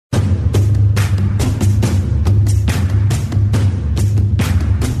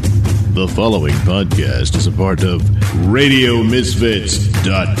The following podcast is a part of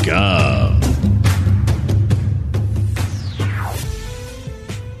RadioMisfits.com.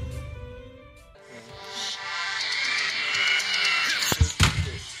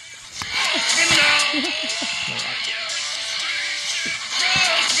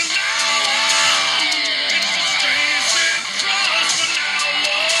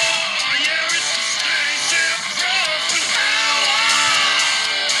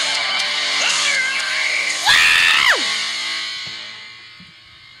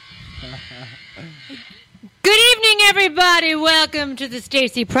 Everybody, welcome to the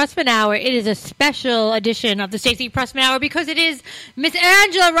Stacey Prussman Hour. It is a special edition of the Stacey Prussman Hour because it is Miss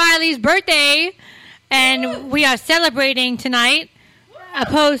Angela Riley's birthday, and we are celebrating tonight.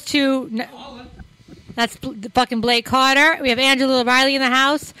 Opposed to that's fucking Blake Carter. We have Angela Riley in the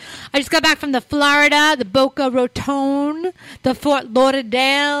house. I just got back from the Florida, the Boca Raton, the Fort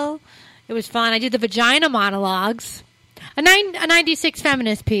Lauderdale. It was fun. I did the vagina monologues, a 96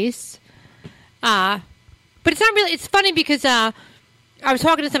 feminist piece. But it's not really, it's funny because I was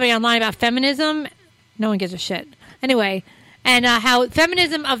talking to somebody online about feminism. No one gives a shit. Anyway, and how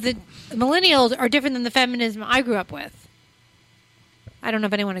feminism of the millennials are different than the feminism I grew up with. I don't know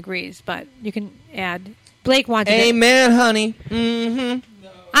if anyone agrees, but you can add. Blake wants to. Amen, honey. Mm-hmm.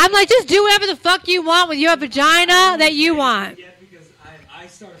 I'm like, just do whatever the fuck you want with your vagina that you want. Yeah, because I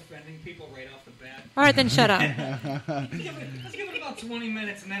start offending people right off the bat. All right, then shut up. Let's give it about 20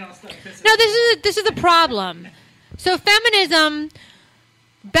 minutes and then I'll start pissing. No, this is the problem. So feminism,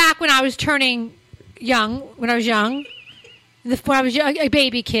 back when I was young, when I was a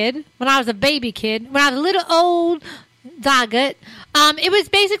baby kid, when I was a little old dogget, it was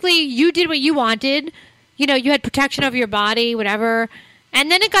basically you did what you wanted. You know, you had protection over your body, whatever. And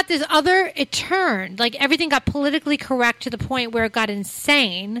then it turned. Like, everything got politically correct to the point where it got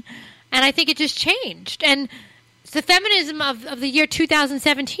insane. And I think it just changed. And the feminism of the year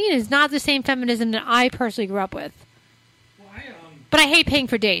 2017 is not the same feminism that I personally grew up with. Well, but I hate paying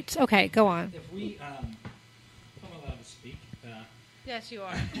for dates. Okay, go on. If we, I'm allowed to speak. Yes, you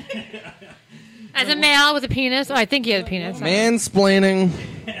are. As a male with a penis. Oh, I think he has a penis. Mansplaining.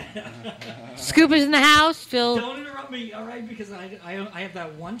 Scoop is in the house. Phil. Don't interrupt me, all right? Because I have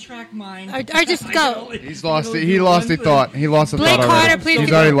that one-track mind. I just go. He's lost it. He lost the thought. He lost the Blake thought Carter, already. please.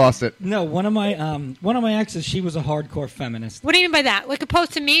 He's already lost it. No, one of my exes, she was a hardcore feminist. What do you mean by that? Like,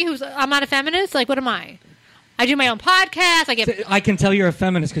 opposed to me, I'm not a feminist? Like, what am I? I do my own podcast. I can tell you're a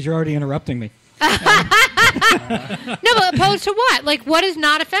feminist because you're already interrupting me. No, but opposed to what? Like, what is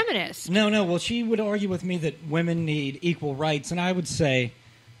not a feminist? No. Well, she would argue with me that women need equal rights, and I would say,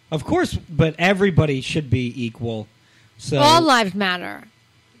 of course, but everybody should be equal. So all lives matter.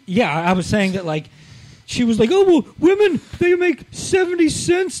 Yeah, I was saying that, like, she was like, oh, well, women, they make 70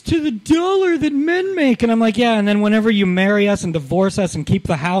 cents to the dollar that men make. And I'm like, yeah, and then whenever you marry us and divorce us and keep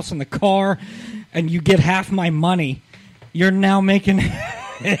the house and the car and you get half my money, you're now making...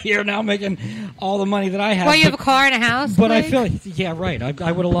 You're now making all the money that I have. Well, you have a car and a house? But Blake? I feel like, yeah, right.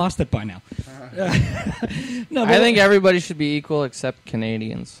 I would have lost it by now. No, I think everybody should be equal except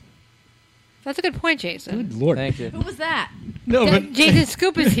Canadians. That's a good point, Jason. Good Lord. Thank you. Who was that? No, but Jason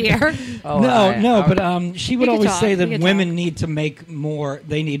Scoop is here. But she would always say that women need to make more.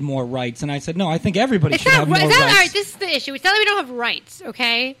 They need more rights, and I said no. I think everybody should have more rights. All right, this is the issue. It's not that we don't have rights,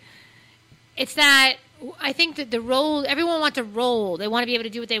 okay? It's that I think that the role, everyone wants a role. They want to be able to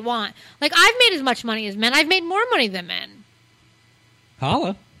do what they want. Like, I've made as much money as men. I've made more money than men.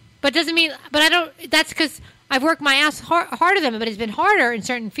 Holla. But doesn't mean, but I don't, that's because I've worked my ass harder than men, but it's been harder in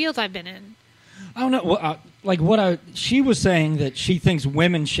certain fields I've been in. I don't know. Well, she was saying that she thinks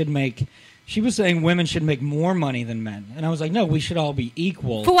women should make, she was saying women should make more money than men. And I was like, no, we should all be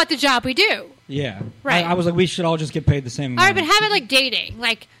equal. For what the job we do. Yeah. Right. I was like, we should all just get paid the same amount. All right, but have it like dating.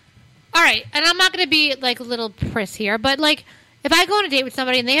 Like, all right, and I'm not going to be like a little priss here, but like if I go on a date with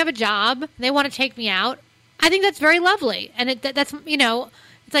somebody and they have a job, and they want to take me out, I think that's very lovely. And that's, you know,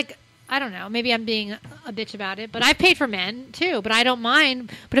 it's like, I don't know, maybe I'm being a bitch about it, but I've paid for men too, but I don't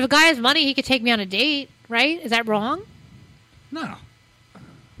mind. But if a guy has money, he could take me on a date, right? Is that wrong? No.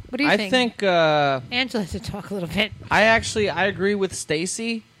 What do you think? I think Angela has to talk a little bit. I agree with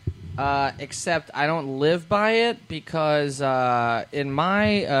Stacey. Except I don't live by it because in my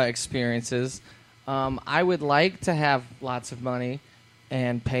experiences, I would like to have lots of money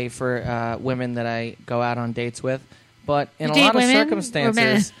and pay for women that I go out on dates with. But in a lot of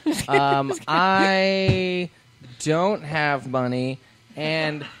circumstances, I don't have money,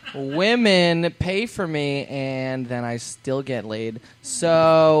 and women pay for me, and then I still get laid.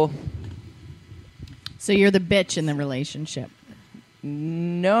 So you're the bitch in the relationship.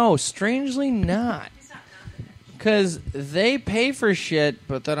 No, strangely not. Because they pay for shit,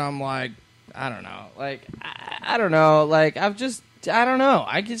 but then I'm like, I don't know. Like, I don't know. Like, I don't know.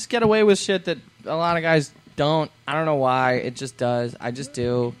 I just get away with shit that a lot of guys don't. I don't know why. It just does. I just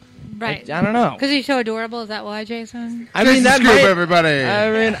do. Right. I don't know. Because he's so adorable. Is that why, Jason? I mean, that Scoop, might, everybody.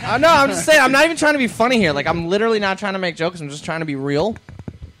 I mean, no, I'm just saying. I'm not even trying to be funny here. Like, I'm literally not trying to make jokes. I'm just trying to be real.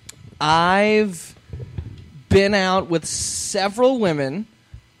 I've been out with several women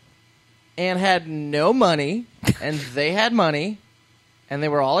and had no money, and they had money, and they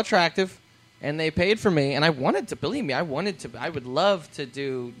were all attractive, and they paid for me, and I wanted to, believe me, I would love to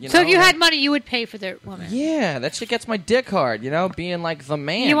do, you know. So if you had money, you would pay for the woman. Yeah, that shit gets my dick hard, being like the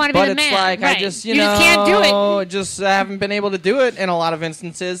man. You want to be the But it's man, like, right. I just, You just can't do it. just haven't been able to do it in a lot of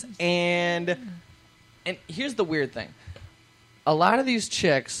instances, and here's the weird thing. A lot of these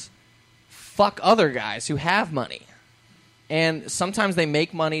chicks fuck other guys who have money. And sometimes they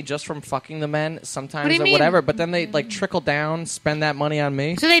make money just from fucking the men. Sometimes What do you mean? whatever. But then they like trickle down, spend that money on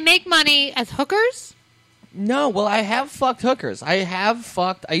me. So they make money as hookers? No, well, I have fucked hookers. I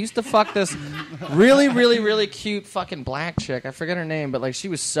used to fuck this really, really, really cute fucking black chick. I forget her name, but like she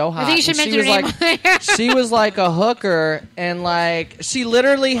was so hot. I think you should And mention her name on there. she was like a hooker, and like she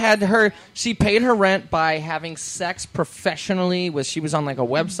literally she paid her rent by having sex professionally. She was on like a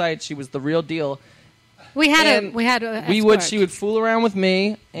website. She was the real deal. We had And a she would fool around with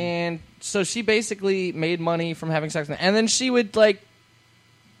me, and so she basically made money from having sex with me. And then she would like,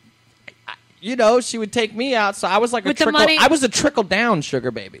 she would take me out. So I was like I was a trickle down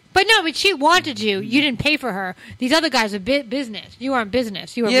sugar baby. But she wanted you. You didn't pay for her. These other guys are business. You aren't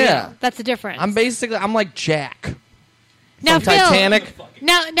business. You were real. That's the difference. I'm like Jack now, from Titanic.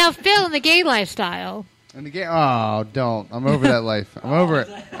 Now, Phil, in the gay lifestyle. And the game. Oh, don't. I'm over that life. I'm over it.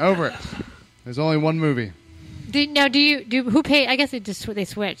 Over it. There's only one movie. Who pay? I guess they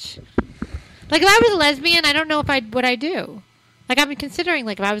switch. Like if I was a lesbian, I don't know what I do. Like I'm considering,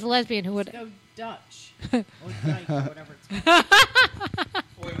 like if I was a lesbian, who would go Dutch or Dyke or whatever it's called.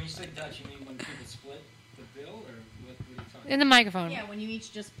 Wait, when you say Dutch, you mean when people split the bill, or what are you talking about? in the microphone? Yeah, when you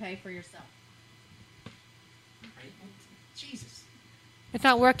each just pay for yourself. Jesus. It's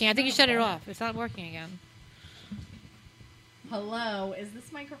not working. I think you shut it off. It's not working again. Hello, is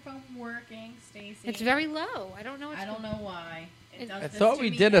this microphone working, Stacey? It's very low. I don't know. I don't know why. It does I this thought to we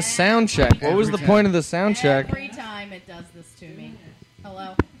me did a sound check. every What was the time. point of the sound check? Every time it does this to me.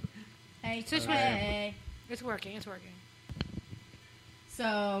 Hello. Hey, Switch hey. It's working. It's working.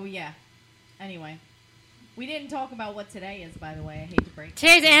 So yeah. Anyway, we didn't talk about what today is. By the way, I hate to break it.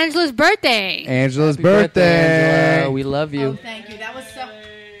 Today's Angela's birthday. Angela's Happy birthday. Angela. We love you. Oh, thank you. That was so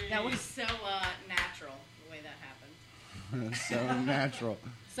natural the way that happened. So natural.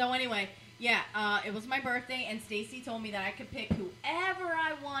 So anyway, yeah, it was my birthday, and Stacey told me that I could pick whoever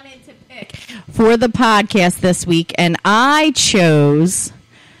I wanted to pick for the podcast this week, and I chose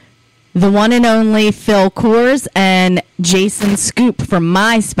the one and only Phil Coors and Jason Scoop for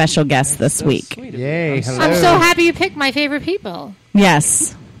my special guest this week. Sweet of Yay, you. hello. I'm so happy you picked my favorite people.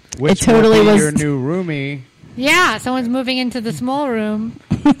 Yes. Which It totally will be was- your new roomie. Yeah, someone's moving into the small room.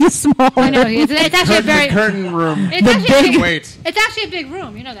 The small I know. It's actually a very. Curtain room. It's The actually a big- big. Wait. It's actually a big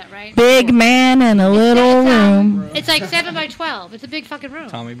room. You know that, right? big man in a little room. It's like 7 by 12. It's a big fucking room.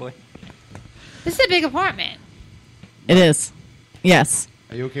 Tommy boy. This is a big apartment. It is. Yes.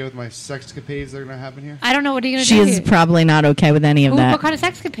 Are you okay with my sexcapades that are going to happen here? I don't know what are you gonna She do. is here? probably not okay with any of Ooh, that. what kind of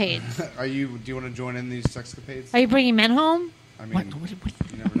sexcapades? Do you want to join in these sexcapades? Are you bringing men home? I mean,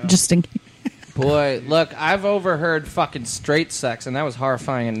 you never know. Just in Boy, look, I've overheard fucking straight sex, and that was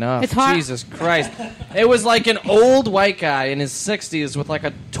horrifying enough. It's hor- Jesus Christ. It was like an old white guy in his 60s with like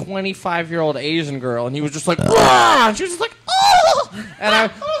a 25-year-old Asian girl, and he was just like, "Rah!" And she was just like, "Oh!"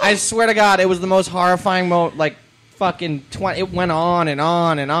 And I swear to God, it was the most horrifying like fucking 20. It went on and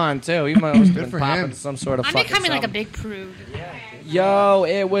on and on, too. He must have been for popping him. some sort of I'm fucking becoming like a something. big prude. Yo,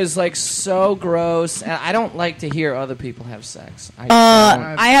 it was like so gross, and I don't like to hear other people have sex.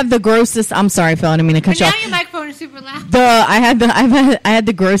 I have the grossest. I'm sorry, Phil. I didn't mean to cut But you now off. your microphone is super loud. I had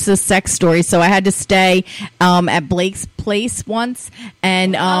the grossest sex story. So I had to stay at Blake's place once,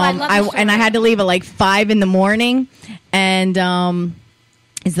 and I love this I story. had to leave at like 5 a.m. and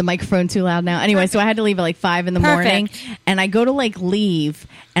is the microphone too loud now? Anyway, so I had to leave at like 5 a.m, Perfect. and I go to like leave,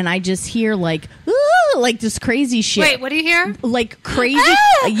 and I just hear like ooh, like this crazy shit. Wait, what do you hear? Like crazy,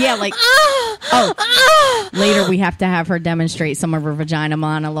 yeah, like. Oh. Later, we have to have her demonstrate some of her vagina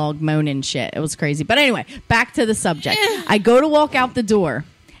monologue moaning shit. It was crazy. But anyway, back to the subject. I go to walk out the door,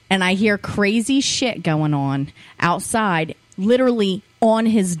 and I hear crazy shit going on outside, literally on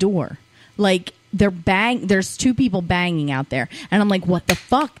his door. Like, there's two people banging out there, and I'm like, what the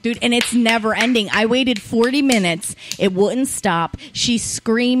fuck, dude? And it's never ending. I waited 40 minutes. It wouldn't stop. She's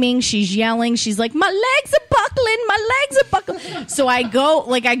screaming, she's yelling, she's like, my legs are buckling. So I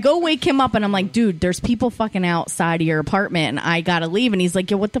go wake him up, and I'm like, dude, there's people fucking outside of your apartment, and I gotta leave. And he's like,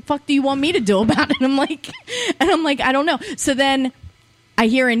 yo, what the fuck do you want me to do about it? And I'm like, I don't know. So then I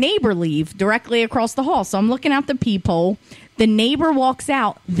hear a neighbor leave directly across the hall. So I'm looking out the peephole. The neighbor walks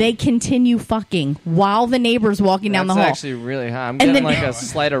out. They continue fucking while the neighbor's walking down the hall. That's actually really hot. I'm getting like a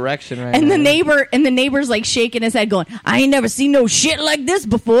slight erection right and now. The neighbor's like shaking his head, going, "I ain't never seen no shit like this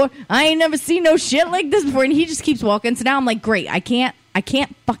before. And he just keeps walking. So now I'm like, great. I can't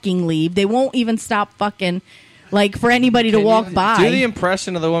fucking leave. They won't even stop fucking. Like, for anybody to walk by. Do the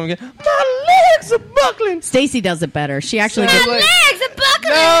impression of the woman. My legs are buckling. Stacey does it better. She actually My gets legs are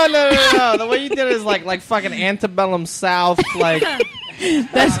buckling. No. The way you did it is like fucking antebellum South. Like,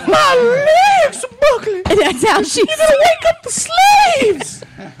 that's my legs are buckling. That's how she. You're gonna wake up the slaves.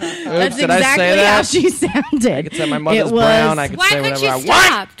 That's did I say exactly that? how she sounded. I could say my mother's brown. I could Why say couldn't whatever she I want.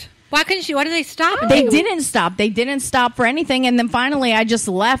 stop? Why couldn't she? Why did they stop? They didn't stop. They didn't stop for anything. And then finally, I just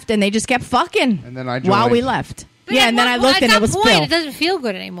left, and they just kept fucking. And then I joined. While we left. Yeah, and then I looked, and it was Phil. It doesn't feel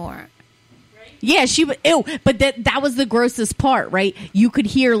good anymore. Yeah, she was ew. But that was the grossest part, right? You could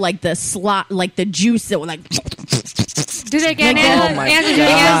hear like the slot, like the juice that was like. Do they get Oh my It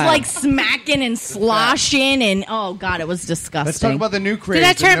God. was like smacking and sloshing, and oh god, it was disgusting. Let's talk about the new craze. Did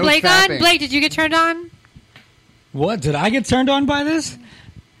that turn no Blake fapping. on? Blake, did you get turned on? What? Did I get turned on by this?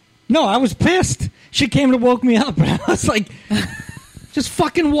 No, I was pissed. She came to woke me up, and I was like, just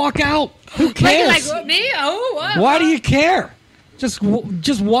fucking walk out. Who cares? Like me? Oh, what? Why do you care? Just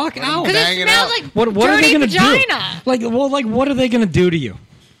walk out. Because Bang it it smells out. like What are dirty they going to vagina. do? What are they going to do to you?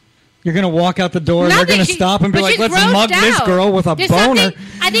 You're going to walk out the door and they're going to Nothing. stop and be But like, she's let's grossed mug this out. girl with a There's boner. something-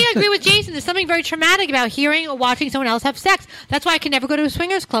 I think I agree with Jason. There's something very traumatic about hearing or watching someone else have sex. That's why I can never go to a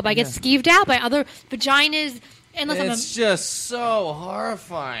swingers club. I get skeeved out by other vaginas. It's just so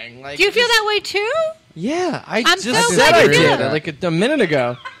horrifying. Like, Do you feel that way too? Yeah, I I'm just so said glad I you feel did that. like a minute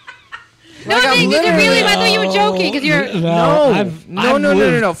ago. No, Like, I I'm mean, did you literally- really? I thought you were joking because you're.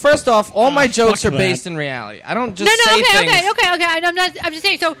 No. First off, all my jokes are fuck based that. in reality. I don't just No, say things. okay. I'm not. I'm just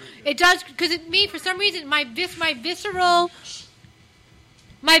saying. So it does because me for some reason my visceral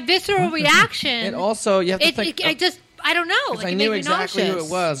reaction. And also, you have to think. I don't know. Like, I it knew made me exactly nauseous. who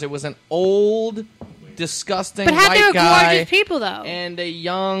it was. It was an old, disgusting But how white they were guy gorgeous people though. and a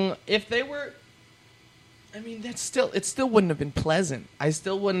young. If they were. I mean, it still wouldn't have been pleasant. I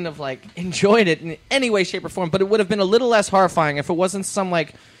still wouldn't have like enjoyed it in any way, shape, or form. But it would have been a little less horrifying if it wasn't some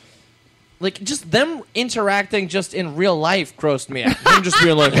like just them interacting just in real life grossed me out. Them just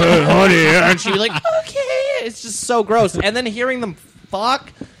being like, "Hey, honey," and she'd be like, "Okay," it's just so gross. And then hearing them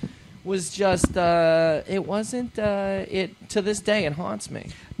fuck was just it wasn't it to this day it haunts me.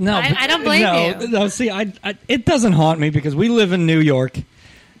 No, I don't blame you. No, see, it doesn't haunt me because we live in New York.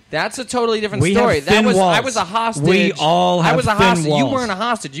 That's a totally different We story. have thin I walls. was a hostage. We all have I was a thin hostage. You walls. weren't a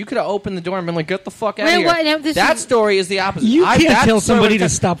hostage. You could have opened the door and been like, "Get the fuck out Wait, of here." what? No, this That is- story is the opposite. You can't that tell story somebody would- to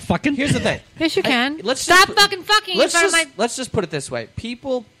stop fucking. Here's the thing. Yes, you can. Let's Stop just- fucking in front of my. Let's just put it this way.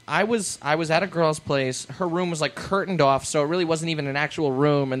 People, I was at a girl's place. Her room was like curtained off, so it really wasn't even an actual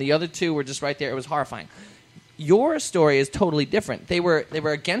room, and the other two were just right there. It was horrifying. Your story is totally different. They were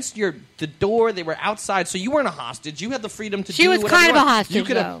against the door. They were outside, so you weren't a hostage. You had the freedom to She do was whatever kind you of a want. hostage, You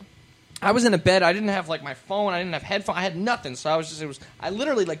could have. though. I was in a bed. I didn't have like my phone. I didn't have headphones. I had nothing. So I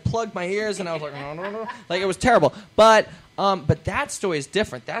literally like plugged my ears and I was like, no. Like it was terrible. But that story is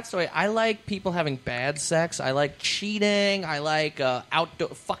different. That story, I like people having bad sex. I like cheating. I like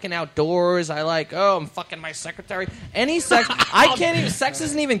fucking outdoors. I like, I'm fucking my secretary. Any sex, I can't even, sex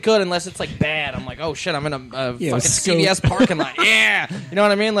isn't even good unless it's like bad. I'm like, oh shit, I'm in a fucking CVS parking lot. Yeah. You know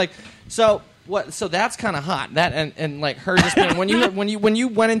what I mean? Like, so that's kind of hot. That and like her just being, when you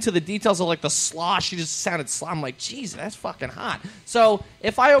went into the details of like the slosh, she just sounded I'm like, geez, that's fucking hot. So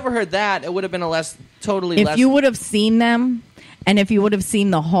if I overheard that, it would have been If you would have seen them, and if you would have seen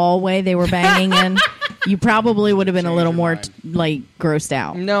the hallway they were banging in, you probably would have been a little more like grossed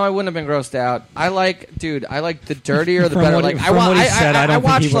out. No, I wouldn't have been grossed out. I like the dirtier the From better. what Like he- from what he said, I don't think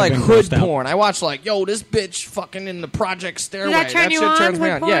watch he would like have been hood grossed out. porn. I watch like, yo, this bitch fucking in the project stairway. Does that turn you shit on, turns me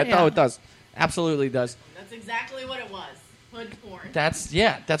hood on. porn? Yeah, Yeah. it does. Absolutely does. That's exactly what it was. Hood porn.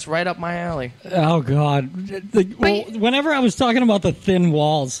 That's right up my alley. Oh God! Whenever I was talking about the thin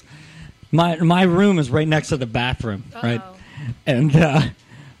walls, my room is right next to the bathroom, right? And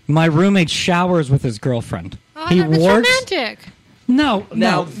my roommate showers with his girlfriend. Oh, He that's works. romantic. No,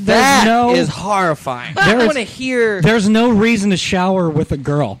 Now there's that no, is horrifying. I There's- want to hear. There's no reason to shower with a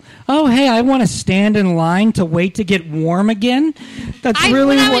girl. Oh, hey, I want to stand in line to wait to get warm again. That's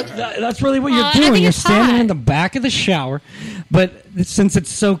really what you're I doing. think You're it's standing hot. in the back of the shower, but since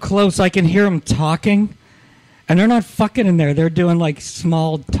it's so close, I can hear them talking. And they're not fucking in there. They're doing like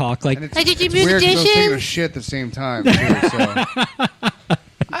small talk. Like, And it's, Like, did you it's move weird 'cause I was taking a dishes? shit at the same time. Too, so.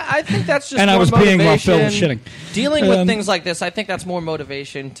 I think that's just and I more was peeing while Phil was motivation. shitting. Dealing with Um, things like this, I think that's more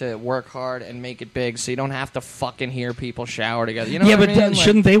motivation to work hard and make it big, so you don't have to fucking hear people shower together. You know Yeah, what but I mean? Like-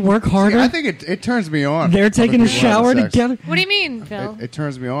 shouldn't they work harder? I think it turns me on. They're other taking a people having shower sex. together. What do you mean, Phil? It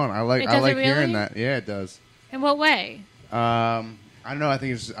turns me on. I It like does it hearing really? that. Yeah, it does. In what way? I don't know. I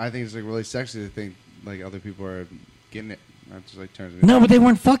think it's like really sexy to think like other people are getting it. That just like turns me No, on. but they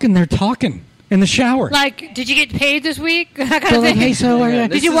weren't fucking. They're talking in the shower. Like, did you get paid this week? That kind So, of like, thing. hey, so Yeah,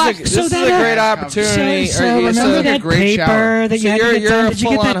 Did you watch? This so is that, a great uh, opportunity. So Or- remember so- that great paper shower. that So you had to you're- get you're done? a Did you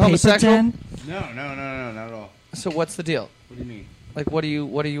get full-on that paper homosexual? done? No, not at all. So what's the deal? What do you mean? Like, what are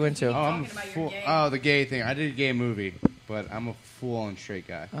you into? Oh, I'm a fool. Oh, the gay thing. I did a gay movie, but I'm a full-on straight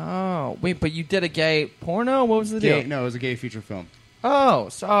guy. Oh, wait, but you did a gay porno? What was the deal? Gay, no, it was a gay feature film. Oh,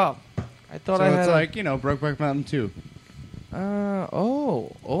 so I thought So I had. it's like Brokeback Mountain 2.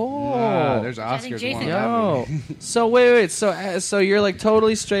 Oh. There's I think Oscars Jason- one. Yo. So wait. So you're like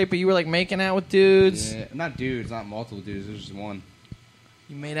totally straight, but you were like making out with dudes. Yeah, not dudes, not multiple dudes. There's just one.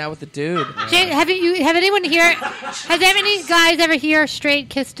 You made out with a dude. Jay, have anyone here? Has any guys ever here straight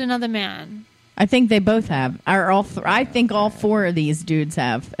kissed another man? I think they both have. Or I think all four of these dudes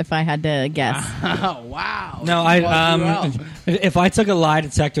have, if I had to guess. Oh wow! No, if I took a lie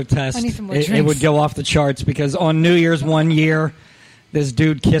detector test, I need some more it drinks. would go off the charts because on New Year's one year, this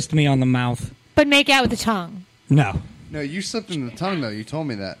dude kissed me on the mouth. But make out with the tongue. No. No, you slipped in the tongue though. You told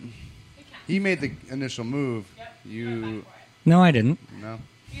me that. He made the initial move. You No, I didn't. no.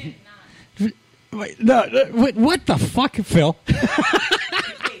 Wait, wait, what the fuck, Phil?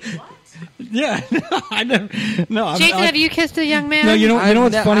 Yeah, no, I never. No, Jason, have you kissed a young man? No, you know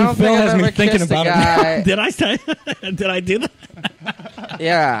what's I funny? don't Phil think I've has me ever thinking kissed a about guy. it. Did I say? Did I do that?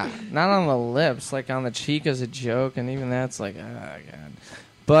 Yeah, not on the lips, like on the cheek as a joke, and even that's like, oh god.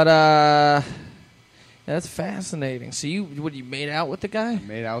 But that's fascinating. So you made out with the guy?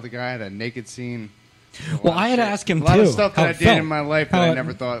 Made out with the guy. Had a naked scene. Well, I had to ask him A lot too. of stuff that how I it did felt. in my life that How I it-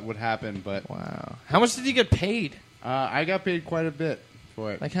 never thought would happen. But Wow. How much did you get paid? I got paid quite a bit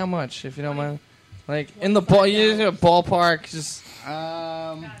for it. Like how much, if you don't mind? Like in the ballpark, just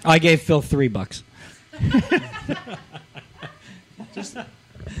I gave Phil $3.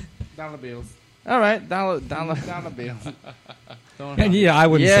 Down the bills. all right. Down Down the bills. And yeah, I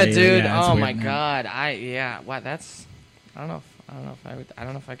wouldn't. Yeah, say dude. Yeah, it's Oh weird, my man. god. Wow, that's. I don't know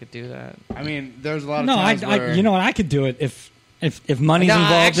if I could do that. I mean, there's a lot of No, times where you know what? I could do it if money's No,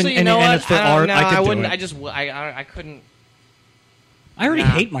 involved actually, you and, know and what? it's for I don't art. know. I could wouldn't. do it. I couldn't. I already Nah.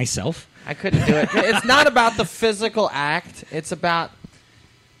 hate myself. I couldn't do it. It's not about the physical act. It's about.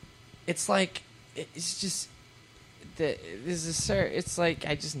 It's like. It's just. It's like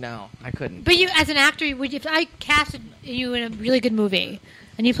I just know I couldn't. But you, as an actor, if I casted you in a really good movie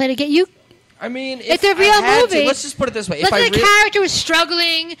and you played a gay, I mean, It's if a real I had movie. To, let's just put it this way: let's if I say the character was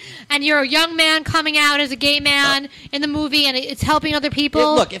struggling and you're a young man coming out as a gay man in the movie and it's helping other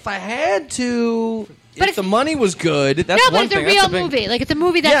people. look, if I had to, But if the money was good, that's no, but one it's a thing. real That's a big, movie. Like it's a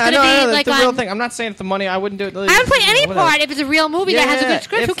movie that's Yeah, going to no, be no, like that's a real on. thing. I'm not saying if the money, I wouldn't do it. I would play any whatever. part if it's a real movie that has a good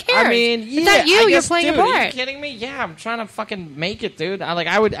script. Who cares? I mean, it's not you. I You're guess, playing dude, a Are you part. kidding me? Yeah, I'm trying to fucking make it, dude.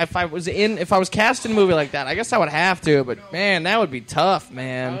 I would if I was cast in a movie like that. I guess I would have to, but man, that would be tough,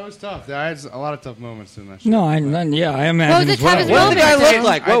 man. That was tough. I had a lot of tough moments in that. Show. No, I imagine. What was the as well. toughest What did the guy moment? look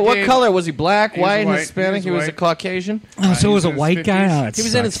like? I What did- color was he? Black, he was white, white. Hispanic? He was a white. Caucasian. Oh, so it was a He was in white his guy. 50s. Oh, that He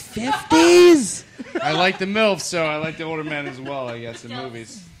was in his sucks. 50s. I like the MILFs, so I like the older men as well, I guess, in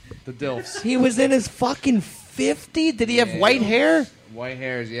movies. The DILFs. He was in his fucking 50. Did he have white hair? White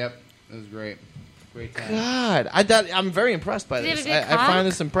hairs, yep. It was great. Great time. God, I'm very impressed by Did he have this. a big I find cock?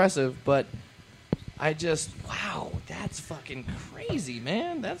 this impressive, but wow, that's fucking crazy,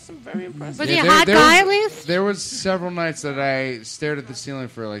 man. That's some very impressive. Was he a hot guy at least? There was several nights that I stared at the ceiling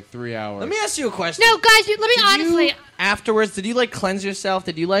for like 3 hours. Let me ask you a question. No, guys. Let me Did honestly. you, afterwards, did you like cleanse yourself?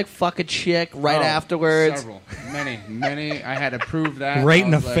 Did you like fuck a chick right Oh, afterwards? Several. Many. I had to prove that. Right I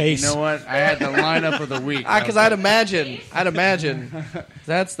in the was like, face. You know what? I had the lineup of the week. Because I'd imagine.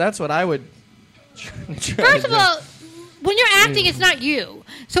 That's what I would. First of all, when you're acting, it's not you.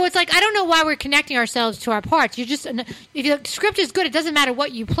 So it's like I don't know why we're connecting ourselves to our parts. You just if the script is good, it doesn't matter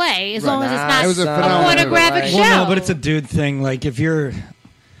what you play as long as it's not It was a a phenomenal pornographic movie. show. Well, no, but it's a dude thing. Like if you're,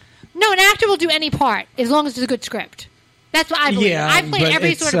 No, an actor will do any part as long as it's a good script. That's what I believe. Yeah, I played but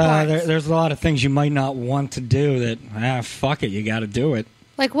every it's, sort of part. there's a lot of things you might not want to do that, fuck it, you got to do it.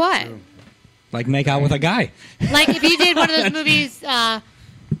 Like what? Like make out with a guy. Like if you did one of those movies,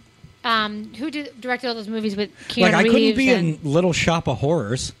 who directed all those movies with Keanu Like I couldn't Reeves? be and, in Little Shop of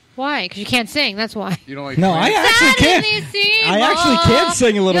Horrors. why? Because you can't sing. That's why. You don't like No, I Prince? actually can't. Suddenly I actually Seymour, can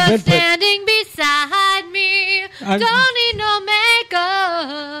sing a little you're bit, but standing beside me. Don't need no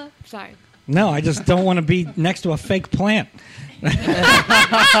makeup. Sorry. no, I just don't want to be next to a fake plant. Fucking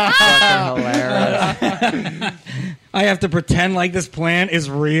hilarious. I have to pretend like this plant is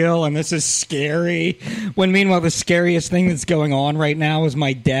real and this is scary. When meanwhile, the scariest thing that's going on right now is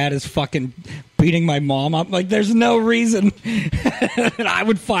my dad is fucking beating my mom up. Like, there's no reason that I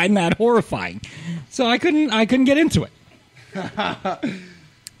would find that horrifying. So I couldn't get into it.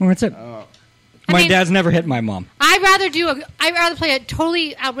 Well, that's it. My dad's never hit my mom. I'd rather play a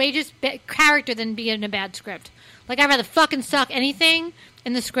totally outrageous character than be in a bad script. Like I'd rather fucking suck anything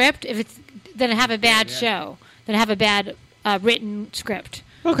in the script than have a bad show, than have a bad written script.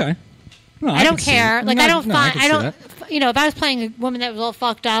 Okay. No, I don't care. Like I don't find. I I don't. If I was playing a woman that was all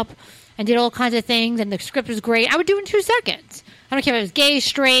fucked up and did all kinds of things, and the script was great, I would do it in 2 seconds. I don't care if it was gay,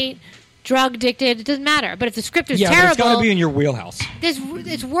 straight, drug addicted. It doesn't matter. But if the script is terrible, it's got to be in your wheelhouse.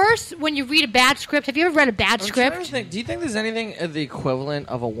 It's worse when you read a bad script. Have you ever read a bad I'm script? trying to think, do you think there's anything the equivalent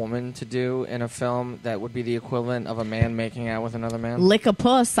of a woman to do in a film that would be the equivalent of a man making out with another man? Lick a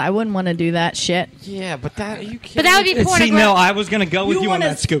puss. I wouldn't want to do that shit. Yeah, but that are you kidding? But that would be me? pornographic. See, no, I was going to go with You you on wanna-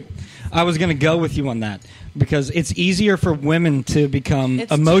 that, Scoop. I was going to go with you on that because it's easier for women to become It's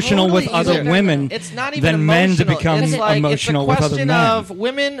emotional totally with other easier. women It's not even than men to emotional. become It's like, emotional with it's a other question men. of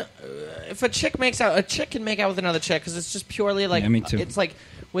women. If a chick can make out with another chick because it's just purely like Yeah, me too. It's like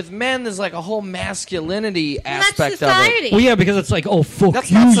with men, there's like a whole masculinity That's aspect of society. it. Well, yeah, because it's like, oh, fuck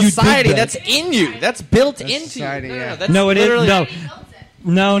That's you, not you did society. that. That's in you. That's built That's into society, you. yeah. That's No, it is literally- no,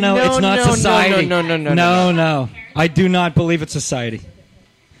 no, No, it's not no, no, society. no. I do not believe it's society.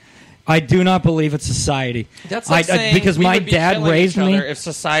 I do not believe it's society. That's like saying because we my would be dad killing raised each me. other if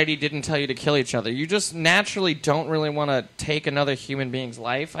society didn't tell you to kill each other. You just naturally don't really want to take another human being's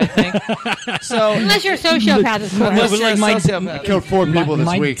life, I think. So Unless you're a sociopath, of No, course. but like my- sociopath. Killed 4 people this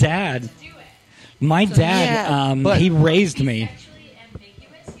my week. dad, Yeah, but- he raised me.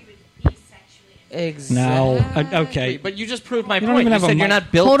 Exactly. No, okay. But you just proved my don't point. even You have a said you're mic.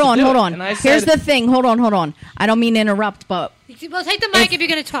 not built Hold to on, do hold it. on. And I Here's said, the thing. Hold on. I don't mean to interrupt, but Well, take the mic if you're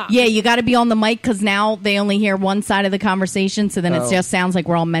going to talk. yeah, you got to be on the mic because now they only hear one side of the conversation, so then it Oh. just sounds like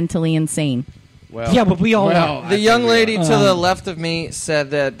we're all mentally insane. Well, Yeah, but we all well, The I think young we lady are. to the left of me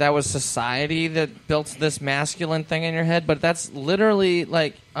said that was society that built this masculine thing in your head, but that's literally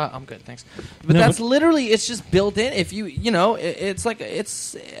like I'm good, thanks. But No, that's but- literally it's just built in. If it's like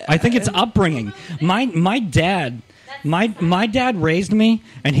it's. I think it's upbringing. My dad raised me,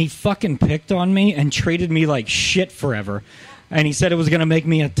 and he fucking picked on me and treated me like shit forever. And he said it was going to make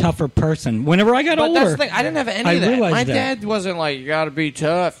me a tougher person. Whenever I got But older, that's the thing. I didn't have any I of that. realized My that. dad wasn't like, you got to be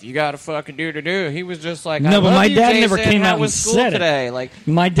tough. You got to fucking do. He was just like, No, I but love my you, dad Jason. never came How out and was school said it. today? Like,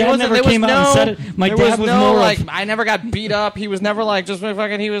 My dad there wasn't- never there was came out and no- said it. My there dad was was no, more like, of- I never got beat up. He was never like, just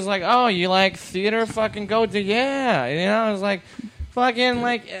fucking, he was like, oh, you like theater? Fucking go to, yeah. I was like, fucking,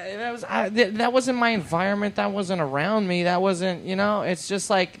 like, that wasn't my environment. That wasn't around me. That wasn't, it's just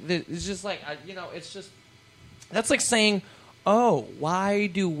like, it's just, that's like saying, oh,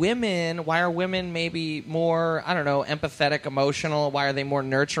 why are women maybe more, I don't know, empathetic, emotional? Why are they more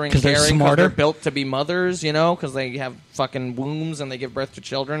nurturing, 'Cause they're caring? smarter? They're built to be mothers, because they have fucking wombs and they give birth to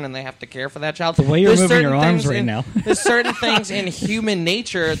children and they have to care for that child. The way you're There's moving certain your arms things right in- now. There's certain things in human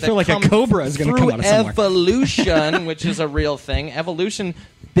nature that feel like a come cobra is gonna through come out of somewhere. evolution, which is a real thing. Evolution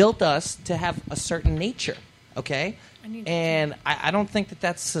built us to have a certain nature, okay? And I don't think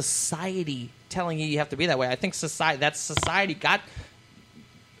that's society telling you have to be that way. I think society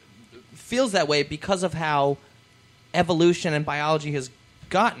feels that way because of how evolution and biology has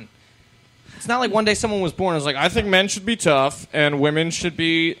gotten. It's not like one day someone was born and was like, I think men should be tough and women should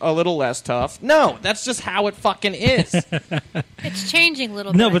be a little less tough. No, that's just how it fucking is. It's changing a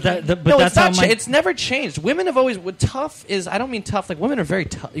little bit. No, I but think. but It's that's not. how my It's never changed. Women have always. What tough is? I don't mean tough. Like women are very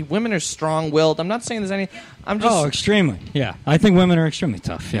tough. Women are strong-willed. I'm not saying there's any. I'm just. oh, extremely. Yeah, I think women are extremely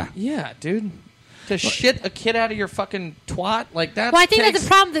tough. Yeah. Yeah, dude. To shit a kid out of your fucking twat like that. Well, I think that's the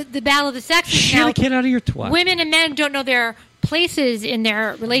problem. The battle of the sexes Shit now. a kid out of your twat. Women and men don't know their places in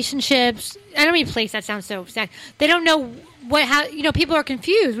their relationships. I don't mean place. That sounds so sad. They don't know how. People are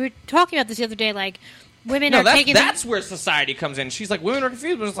confused. We were talking about this the other day. Like, women No, are taking that's where society comes in. She's like, women are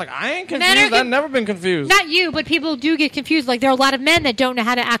confused, but it's like, I ain't Men confused. are I've never been confused. Not you, but people do get confused. Like, there are a lot of men that don't know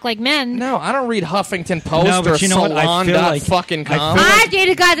how to act like men. No, I don't read Huffington Post No, but or you know what? I feel like- salon.fucking.com. I feel I've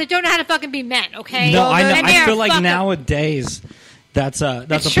dated guys that don't know how to fucking be men, okay? No, I know. And they I are feel like fucking- nowadays that's a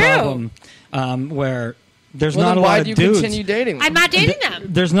It's true. problem where there's Well, not then a why lot do of you dudes. continue dating them? I'm not dating them.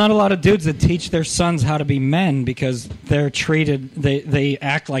 There's not a lot of dudes that teach their sons how to be men because they're treated. They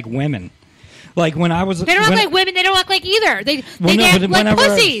act like women. Like when I was, They don't act like women. They don't act like either. They Well, no, act but like whenever-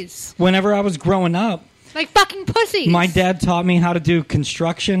 pussies. Whenever I was growing up, Like fucking pussies. my dad taught me how to do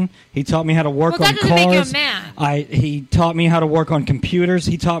construction. He taught me how to work Well, on that doesn't make you a cars. man. He taught me how to work on computers.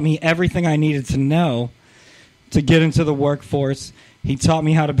 He taught me everything I needed to know to get into the workforce. He taught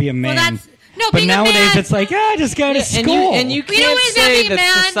me how to be a man. Well, that's no. But being nowadays, a man, it's like, I just go to And school. you We don't can't want say being a that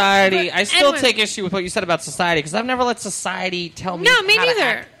man, society. but- I still and take issue with what you said about society because I've never let society tell me. No, me how to neither.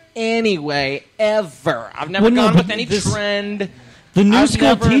 act anyway, ever. I've never Well, no, gone but with any this- trend. The new I've school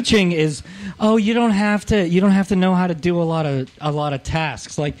never- teaching is, you don't have to know how to do a lot of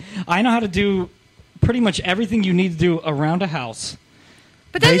tasks. Like I know how to do pretty much everything you need to do around a house.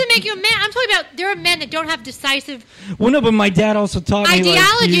 but that doesn't they- make you a man. I'm talking about there are men that don't have decisive Well, no, but my dad also taught me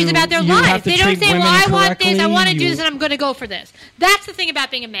ideologies about their you life. have to They don't treat say, women "Well, I want this. I correctly. want to do You- this, and I'm going to go for this." That's the thing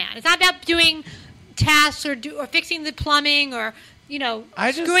about being a man. It's not about doing tasks or fixing the plumbing or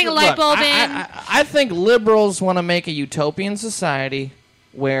screwing a light bulb in. I think liberals want to make a utopian society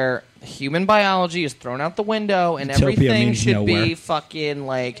where human biology is thrown out the window and Utopia everything means should be nowhere. fucking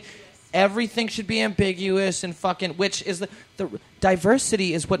like everything should be ambiguous and fucking which is the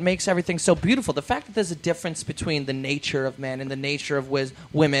diversity is what makes everything so beautiful. The fact that there's a difference between the nature of men and the nature of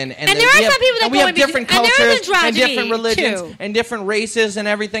women and And that there are we have, some people that and we go have in between- different and there is cultures and androgyny, different religions too. and different races and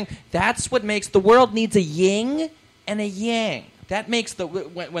everything. That's what makes the world needs a yin and a yang. That makes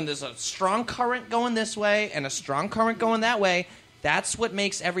when there's a strong current going this way and a strong current going that way, that's what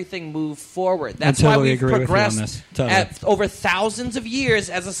makes everything move forward. That's totally why we've agree with you on progressed this. Totally. over thousands of years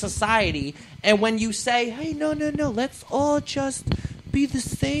as a society. And when you say, hey, no, let's all just be the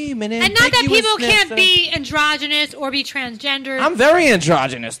same. And And not that people ambiguousness can't and- be androgynous or be transgender. I'm very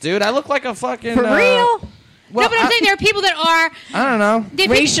androgynous, dude. I look like a fucking... For real? Well, no, but I'm saying there are people that are I don't know.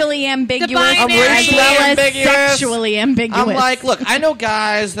 Racially ambiguous, I'm as racially well as ambiguous. sexually ambiguous. I'm like, look, I know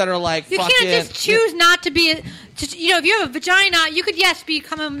guys that are like You fucking... can't just choose not to be. If you have a vagina, you could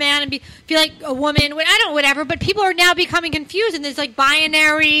become a man and feel like a woman. Whatever. But people are now becoming confused, and there's like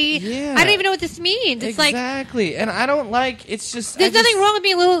binary. Yeah. I don't even know what this means. It's like Exactly. And I don't like... It's just... there's nothing wrong with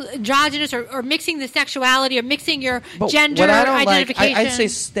being a little androgynous or mixing the sexuality or mixing your gender what I don't identification. I'd say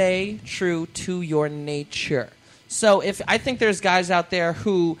stay true to your nature. So I think there's guys out there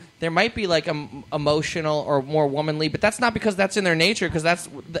who there might be like emotional or more womanly, but that's not because that's in their nature. Because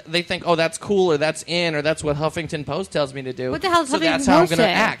they think, oh, that's cool or that's in or that's what Huffington Post tells me to do. What the hell does so Huffington that's how I'm Post going to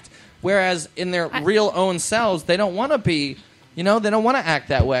say? act. Whereas in their real own selves, they don't want to be. They don't want to act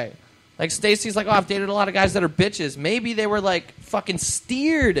that way. Like Stacey's like, oh, I've dated a lot of guys that are bitches. Maybe they were like fucking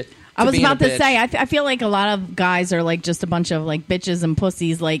steered. I was being about a to bitch. say, I feel like a lot of guys are like just a bunch of like bitches and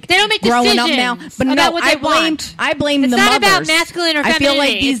pussies, like They don't make growing up decisions now. But about no, what they want. I blame It's the not mothers. about masculine or I feel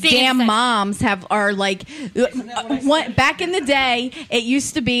like femininity. these It's being damn sex- moms are like, back in the day, it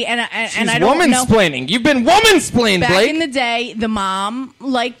used to be, and She's I don't know. woman-splaining. You've been woman-splained, Back Blake. in the day, the mom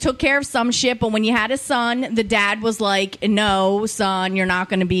like took care of some shit, but when you had a son, the dad was like, "No, son, you're not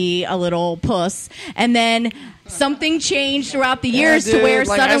going to be a little puss." And then something changed throughout the years Yeah, to dude, where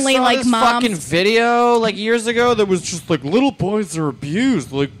like, suddenly, I saw like this moms. fucking video like years ago that was just like little boys are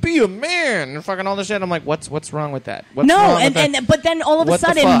abused. Like, be a man and fucking all this shit. I'm like, what's wrong with that? What's No, wrong with that? but then all of a What the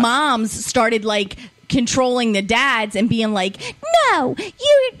sudden, fuck? moms started like controlling the dads and being like, "No,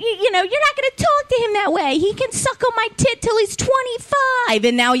 you're not going to talk to him that way. He can suck on my tit till he's 25."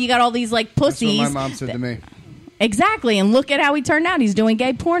 And now you got all these like That's what pussies. my mom said to me. Exactly, and look at how he turned out. He's doing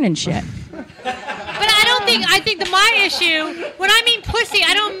gay porn and shit. But I think that my issue, when I mean pussy,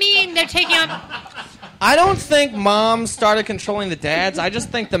 I don't mean they're taking up. I don't think moms started controlling the dads. I just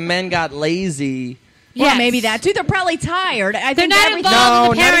think the men got lazy. Well, Yes. maybe that too. They're probably tired. I They're think not everything. involved. No,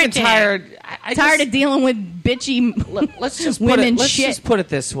 with the not even parenting. tired. I Tired just, of dealing with bitchy. Let's just put women it. Let's shit. just put it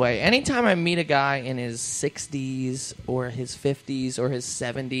this way. Anytime I meet a guy in his 60s or his 50s or his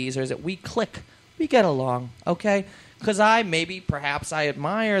 70s, or is it we click, we get along, okay? Because perhaps I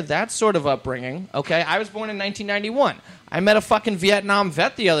admire that sort of upbringing, okay? I was born in 1991. I met a fucking Vietnam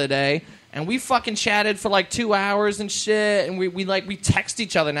vet the other day, and we fucking chatted for like 2 hours and shit, and we text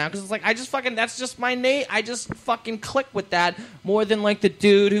each other now because it's like that's just my name. I just fucking click with that more than like the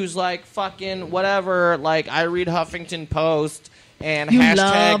dude who's like fucking whatever. Like I read Huffington Post and You hashtag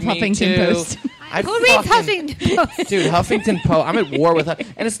love me Huffington too. Post. Who reads Huffington Post? Dude, Huffington Post. I'm at war with her.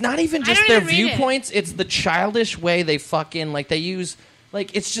 And it's not even just don't their even read it. viewpoints. It's the childish way they fucking, like, they use,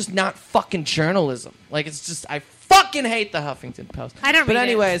 like, it's just not fucking journalism. Like, it's just, I fucking hate the Huffington Post. I don't But read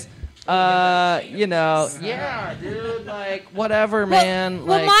it. anyways, you know, yeah, dude, like, whatever, man.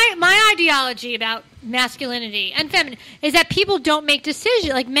 Well, like, my ideology about masculinity and feminine is that people don't make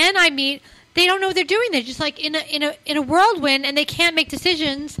decisions. Like men I meet, they don't know what they're doing. They're just like in a whirlwind, and they can't make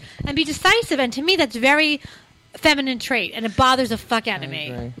decisions and be decisive. And to me, that's very feminine trait, and it bothers the fuck out of me.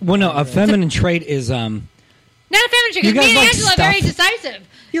 agree. Well, no, a feminine trait is Not a feminine trait. You Because me guys and like Angela are very stuff? decisive.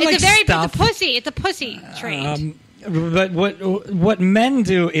 You It's like a very stuff? It's a pussy. It's a pussy trait. But what men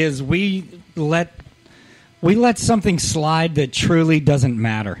do is we let something slide that truly doesn't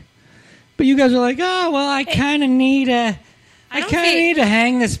matter. But you guys are like, oh well, I kind of need to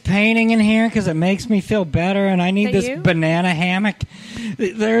hang this painting in here because it makes me feel better, and I need Is this that you? banana hammock.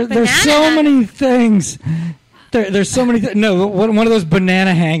 There's Banana so hammock? many things. There's so many. No, one of those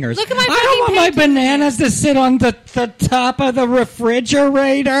banana hangers. Look at my I don't fucking want my painting. bananas to sit on the top of the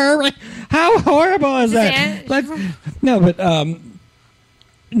refrigerator. How horrible is that?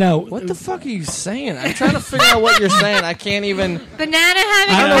 No. What the fuck are you saying? I'm trying to figure out what you're saying. I can't even. Banana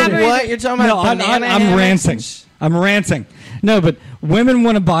hammock. I don't know covers- what you're talking No, about. I'm banana ranting. hammocks? I'm ranting. No, but women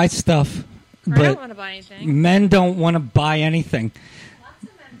want to buy stuff, I don't but want to buy anything. men don't want to buy anything.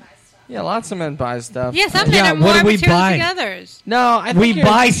 Yeah, lots of men buy stuff. Yeah, some men Yeah, are what more do we materialistic buy? than others. No, I think We you're-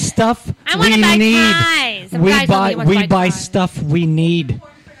 buy stuff I want we to buy need. ties. Some guys tell me they want to We buy ties. stuff we need.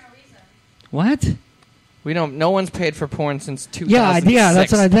 What? We don't. No one's paid for porn since 2006. Yeah.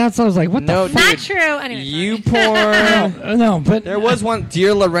 That's what I was like. What No, the fuck? Not Dude, true. Anyway, You sorry. porn. No, but There was one,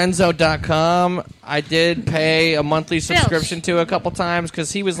 DearLorenzo.com. I did pay a monthly subscription to a couple times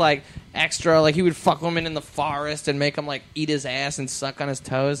because he was like extra. Like he would fuck women in the forest and make them like eat his ass and suck on his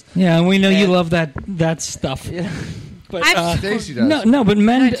toes. yeah, and we know you And- love that stuff. Yeah. But I've- Stacey does. no, but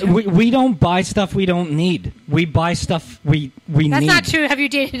men, Not true. we don't buy stuff we don't need. We buy stuff we That's need. not true. Have you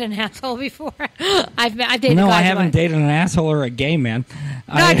dated an asshole before? I've dated No, guys I who haven't buy- dated an asshole or a gay man.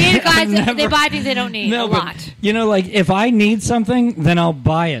 No, I dated guys I've that they never- buy things they don't need No, a but, lot. you know, like if I need something, then I'll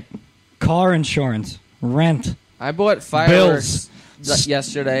buy it. Car insurance, rent. I bought fireworks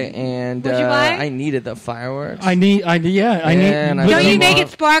yesterday, and What'd you buy? I needed the fireworks. I need. And I but- Don't you think- make it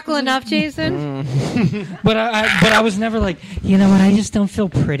sparkle enough, Jason? But I was never like, you know what? I just don't feel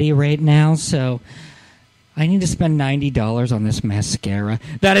pretty right now, so I need to spend $90 on this mascara.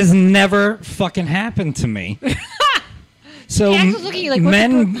 That has never fucking happened to me. So Yeah, I was looking at you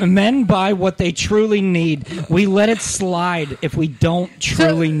like, men buy what they truly need. We let it slide if we don't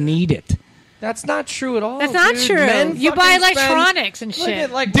truly need it. That's not true at all. That's not dude. true. Men You buy fucking spend- electronics and Look shit.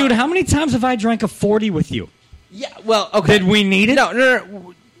 at, like, Dude, how many times have I drank a 40 with you? Yeah. Well, okay. Did we need it?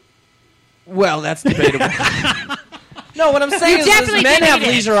 No. Well, that's debatable. No, what I'm saying is definitely men didn't have need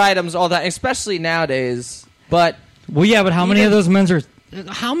it. leisure items all that, especially nowadays. But Well, yeah, but how many of Even- those men's are...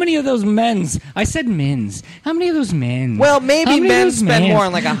 How many of those men's... I said men's. How many of those men? well, How maybe many of men those spend men? more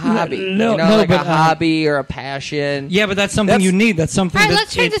on like a hobby. No, you know, no, like but, a hobby or a passion. Yeah, but that's something That's- you need. That's something All right, that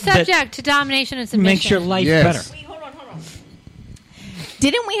let's change the that subject to domination and submission. makes your life Yes. better. Wait, hold on.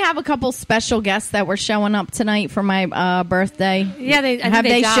 Didn't we have a couple special guests that were showing up tonight for my birthday? Yeah, I think Have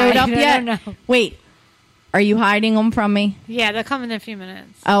they died. showed up I yet? don't know. Wait, are you hiding them from me? Yeah, they'll come in a few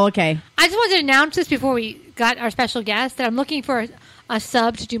minutes. Oh, okay. I just wanted to announce this before we got our special guest that I'm looking for a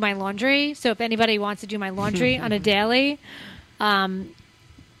sub to do my laundry. So if anybody wants to do my laundry on a daily,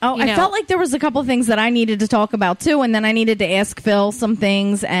 Oh, You I know. felt like there was a couple things that I needed to talk about too, and then I needed to ask Phil some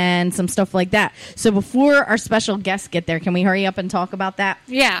things and some stuff like that. So before our special guests get there, can we hurry up and talk about that?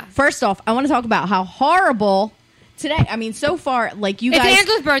 yeah. First off, I want to talk about how horrible today. I mean, so far, like you It's guys,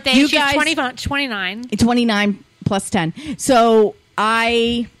 Angela's birthday. you She's guys, 29. 29 plus 10. So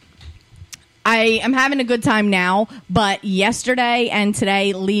I am having a good time now, but yesterday and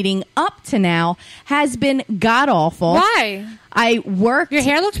today leading up to now has been god awful. Why? I worked. Your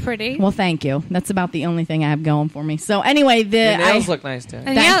hair looks pretty. Well, thank you. That's about the only thing I have going for me. So anyway, The nails look nice too.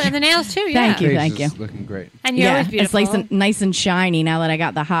 and, thank and the nails too. Yeah. Thank you. Face is you. looking great. And you're always it's beautiful. nice and shiny now that I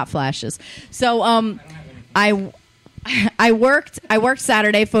got the hot flashes. So I worked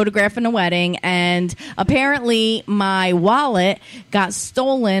Saturday photographing a wedding, and apparently my wallet got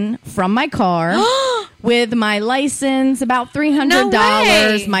stolen from my car with my license, about $300, No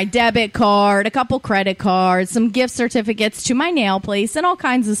way. my debit card, a couple credit cards, some gift certificates to my nail place, and all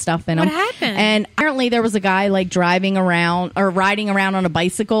kinds of stuff in them. What happened? And apparently there was a guy like driving around or riding around on a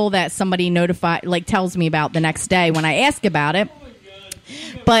bicycle that somebody tells me about the next day when I ask about it.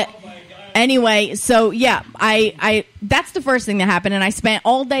 But Anyway, so yeah, I that's the first thing that happened, and I spent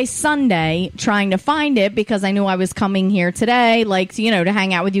all day Sunday trying to find it because I knew I was coming here today, like, you know, to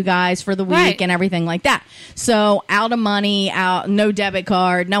hang out with you guys for the week Right. and everything like that. So out of money, no debit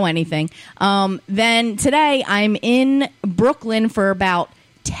card, no anything. Then today I'm in Brooklyn for about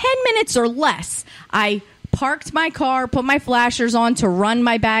 10 minutes or less. I parked my car, put my flashers on to run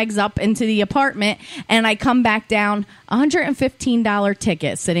my bags up into the apartment, and I come back down, $115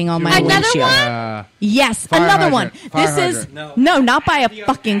 ticket sitting on my Another windshield. one? Yes, Fire another hydrant. one. Fire This is hydrant. no, not by a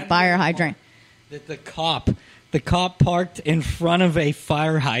fucking fire hydrant. The cop parked in front of a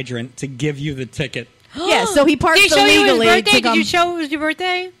fire hydrant to give you the ticket. Yeah, so he parked Did he show you his illegally. birthday? to Did you come- show it was your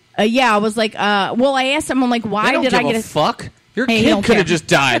birthday? Yeah, I was like, well, I asked him, I'm like, They why don't did I give get a fuck. Your Hey, he kid don't could care. have just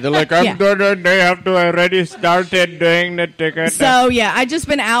died. They're like, Yeah. they have to already started doing the ticket. So yeah, I just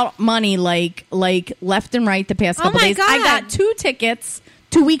been out money like left and right the past Oh couple my days. God. I got 2 tickets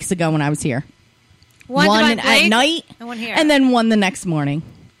 2 weeks ago when I was here. One about at Blake night, and one here. and then one the next morning.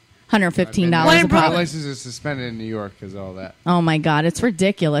 $115 One in a Brooklyn. pop. My license is suspended in New York because of all that. Oh my God, it's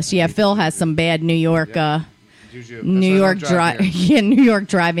ridiculous. Yeah, Phil has some bad New York. Usually- that's New why I York don't drive here. yeah, New York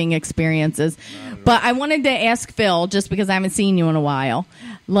driving experiences. But I wanted to ask Phil, just because I haven't seen you in a while.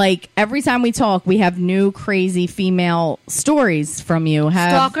 Like every time we talk, we have new crazy female stories from you.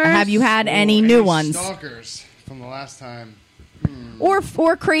 Stalkers? Have you had any Ooh, new ones, Stalkers from the last time. or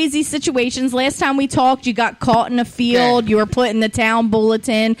crazy situations? Last time we talked, you got caught in a field. Okay. You were put in the town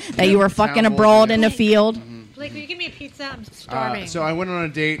bulletin that you were town fucking a bulletin, broad yeah. in a field. Blake, will you give me a pizza? I'm starving. So I went on a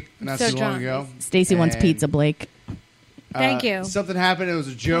date not So too long drunk. ago. Stacy wants and, pizza, Blake. Thank you. Something happened. It was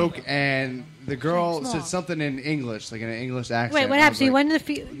a joke, and the girl Small. said something in English, like in an English accent. Wait, what I happened? was So you like, went to the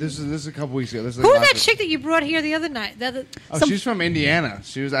field. This is a couple weeks ago. This is Who like was that last chick that you brought here the other night? Oh, she's from Indiana.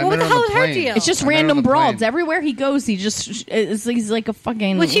 She was. I What met the her hell on is the her plane. deal? It's just I met her on random the plane. broads. Everywhere he goes, he just he's like a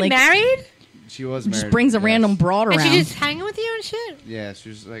fucking. Was she like, married? She was married. Just brings a yes. random broad And around. she just hanging with you and shit? Yeah, she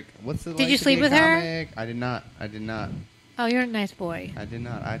was like, "What's it Did like you to sleep be a with her? comic?" I did not. I did not. Oh, you're a nice boy. I did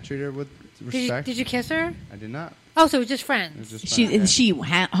not. I treated her with Did you, respect. did you kiss her? I did not. Oh, so it was just It was friends. just She fine, yeah. she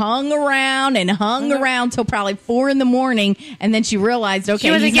hung around and hung around till probably 4 a.m, and then she realized, okay,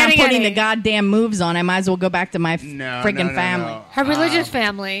 wasn't he's not getting putting any. the goddamn moves on. I might as well go back to my No, freaking no, no, family. no. Her religious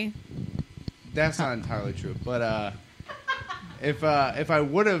family. That's not entirely true, but if I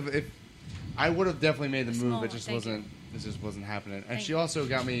would have definitely made the small move. one, It just thank wasn't. It just wasn't happening. And Thank she also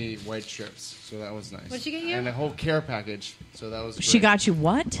got me white strips, so that was nice. What'd she get you? And a whole care package, so that was. She great. got you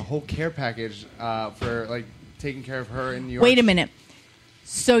what? a whole care package for like taking care of her in New York. Wait a minute.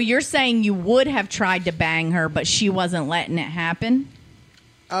 So you're saying you would have tried to bang her, but she wasn't letting it happen?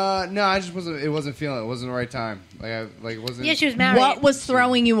 No, I just wasn't. It wasn't feeling. It wasn't the right time. It wasn't. Yeah, she was married. What was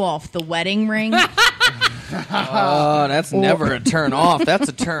throwing you off? The wedding ring? Oh, that's never a turn off. That's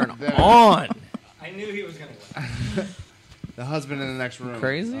a turn on. I knew he was going to win. The husband in the next room.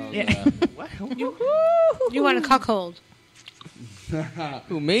 Crazy? Yeah. You want a cuckold.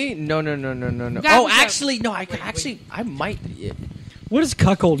 Who, me? No. That Oh, was a- actually, no. I might. Yeah. What does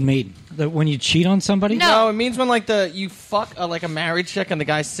cuckold mean? That when you cheat on somebody? No. No, it means when like you fuck like a married chick and the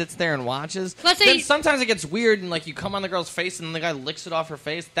guy sits there and watches. Let's say then you- sometimes it gets weird and like you come on the girl's face and the guy licks it off her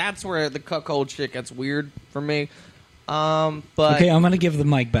face. That's where the cuckold shit gets weird for me. But Okay, I'm going to give the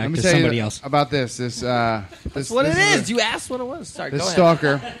mic back Let me to tell somebody you else. about this. that's what it is. You asked what it was. Sorry, This go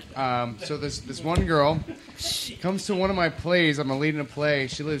ahead. stalker. So this one girl comes to one of my plays. I'm leading a play.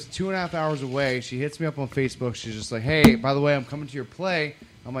 She lives 2.5 hours away. She hits me up on Facebook. She's just like, "Hey, by the way, I'm coming to your play."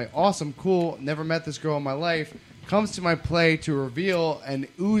 I'm like, "Awesome, cool. Never met this girl in my life." Comes to my play to reveal an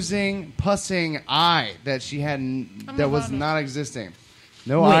oozing, pussing eye that she hadn't, that was not existing.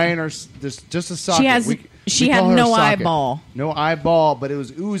 No Wait. eye in her. Just a socket. She We had call her a no socket. eyeball. No eyeball, but it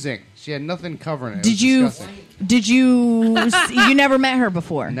was oozing. She had nothing covering it. It Did was you? disgusting. Did you? You never met her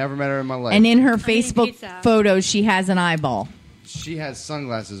before. Never met her in my life. And in her eating Facebook pizza. photos, she has an eyeball. She has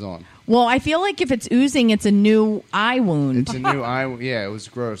sunglasses on. Well, I feel like if it's oozing, it's a new eye wound. It's a new eye. Yeah, it was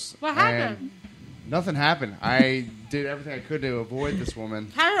gross. What happened? And nothing happened. I did everything I could to avoid this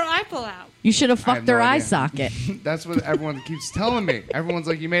woman. How did her eye pull out? You should have I have fucked her no eye idea. socket. That's what everyone keeps telling me. Everyone's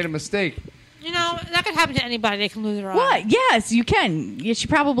like, "You made a mistake." You know, that could happen to anybody. They can lose their eye. What? Yes, you can. Yeah, she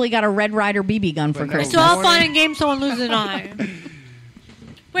probably got a Red Ryder BB gun for But no. It's Christmas. all Morning. fun and games. Someone loses an eye.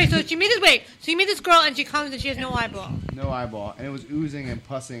 Wait, so you meet this? Wait, so you meet this girl and she comes and she has no eyeball. No eyeball, and it was oozing and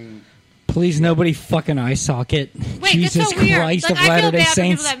pussing. Please, nobody fucking eye socket. Wait, Jesus that's so weird. Christ Like, of I feel Latter-day bad for people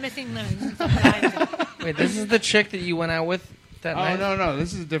Saints. that have missing limbs and stuff like that. Wait, this is the chick that you went out with that Oh night? no,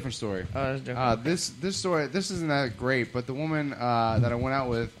 this is a different story. Oh, that's different. This story, this isn't that great. But the woman that I went out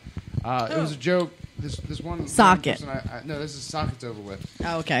with, it was a joke. this one Socket. person no, this is Socket's over with.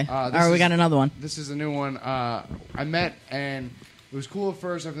 Oh, okay. This All right, we got another one. This is a new one. I met and it was cool at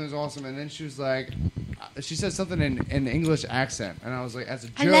first. Everything was awesome, and then she was like, she said something in an English accent, and I was like, as a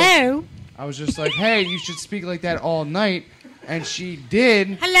joke, Hello. I was just like, hey, you should speak like that all night. And she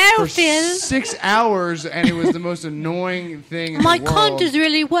did. Hello, for Phil. 6 hours, and it was the most annoying thing in My the world. cunt is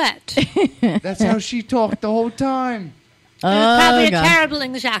really wet. That's how she talked the whole time. It's probably a God. terrible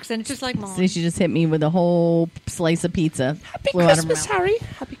English accent, just like mine. See, she just hit me with a whole slice of pizza. Happy Flew out of her Christmas, mouth. Harry.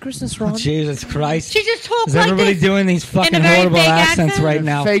 Happy Christmas, Ron. Jesus Christ. She just talks Is like everybody this. doing these in fucking a very horrible fake accents accent? right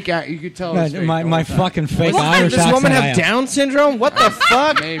now? Fake out. You could tell. It was fake My the whole time. fucking fake What? Irish Does this accent. woman I have have. Down syndrome? What the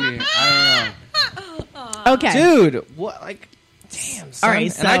fuck? Maybe. I don't know. Okay. Dude, what? Like, damn, son. All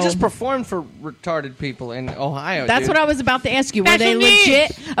right, and I so- just performed for retarded people in Ohio. That's dude. what I was about to ask you. Were Special they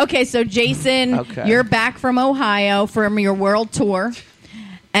needs. legit? Okay, so Jason, Okay. you're back from Ohio from your world tour.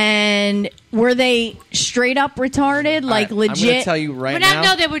 And were they straight up retarded? Like All right, I'm legit? going to tell you right We're now. not,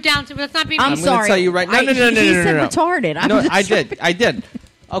 no, they were down to. Let's not be. I'm I'm sorry. going to tell you right now. No, He said no. retarded. I'm No, just I did. I did.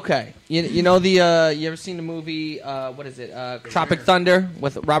 Okay. You know the you ever seen the movie what is it? Tropic Thunder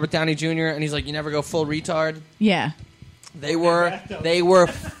with Robert Downey Jr. and he's like, you never go full retard. Yeah. They were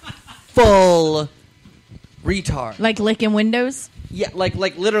full retard. Like licking windows? Yeah, like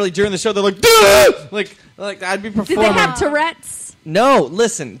literally during the show they're like, duh! like I'd be Did performing. they have Tourette's? No,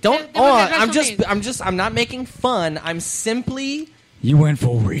 listen, don't. They were I'm special needs. I'm not making fun. I'm simply You went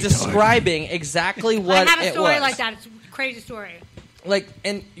full retard. describing exactly what I have a it story was. like that. It's a crazy story. Like,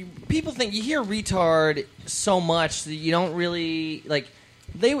 and people think you hear retard so much that you don't really like.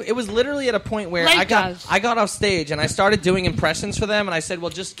 It was literally at a point where Blake I does. got off stage and I started doing impressions for them, and I said, "Well,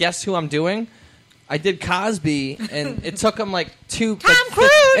 just guess who I'm doing." I did Cosby, and it took them like Tom Cruise!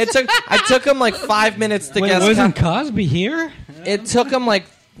 I took them like 5 minutes to Wait, guess. wasn't Cosby here? It took him like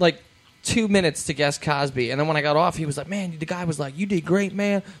 2 minutes to guess Cosby, and then when I got off, he was like, "Man," the guy was like, "You did great,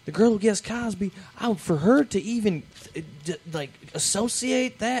 man. The girl who guessed Cosby, for her to even like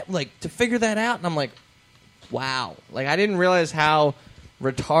associate that, like to figure that out," and I'm like, "Wow!" Like I didn't realize how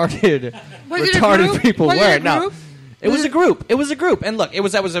retarded Was it a retarded group? people Was it were. a No. group? It was a group. It was a group, and look, it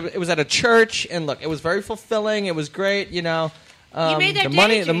was at a church, and look, it was very fulfilling. It was great, you know. You made their the day,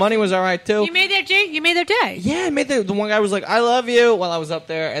 money, Jason. the money was all right too. You made their day. Yeah, I made the one guy was like, "I love you," while I was up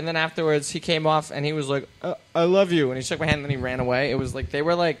there, and then afterwards he came off and he was like, "I love you," and he shook my hand and then he ran away. It was like they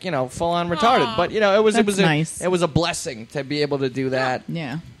were like, you know, full on retarded, Aw. but you know, it was nice. it was a blessing to be able to do that,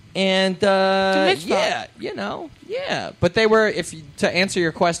 Yeah. and mitzvah. yeah, you know, yeah. But they were, to answer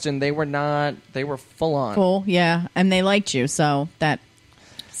your question, they were full on. Cool. Yeah. And they liked you, so that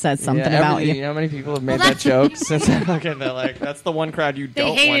says something Yeah, about you. You know how many people have made Well, that joke since? Okay, they're like, that's the one crowd you They don't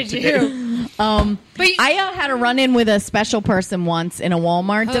want hated to you. get. But you, I had a run-in with a special person once in a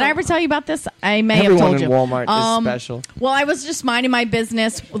Walmart. Did I ever tell you about this? I may Everyone have told in you. Walmart is special. Well, I was just minding my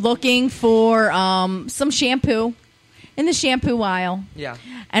business, looking for some shampoo in the shampoo aisle, Yeah.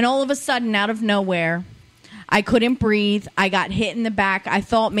 and all of a sudden, out of nowhere, I couldn't breathe. I got hit in the back. I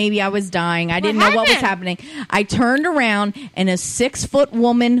thought maybe I was dying. I didn't know what was happening. I turned around, and a 6-foot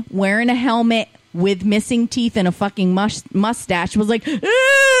woman wearing a helmet with missing teeth and a fucking mustache was like,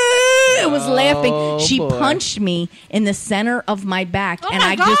 "Ah!" was laughing. She boy. punched me in the center of my back, Oh and my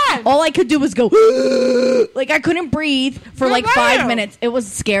I God. just all I could do was go like I couldn't breathe for Good like for 5 you. minutes. It was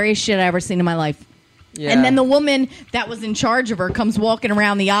the scariest shit I ever seen in my life. Yeah. And then the woman that was in charge of her comes walking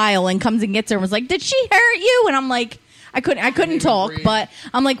around the aisle and comes and gets her and was like, "Did she hurt you?" And I'm like, I couldn't talk, breathe. but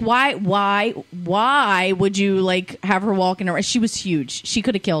I'm like, why would you like have her walking around? She was huge. She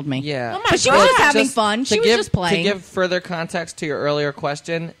could have killed me. Yeah. Oh my But she was God. just having Just fun. to She was give- just playing. To give further context to your earlier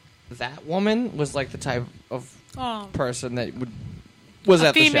question, that woman was like the type of oh, person that was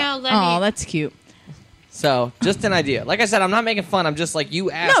at the female. show. Lenny. Oh, that's cute. So, just an idea. Like I said, I'm not making fun. I'm just like,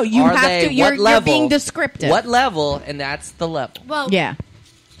 you asked, No, you are have they, to. You're, what level? you're being descriptive. What level? And that's the level. Well, Yeah.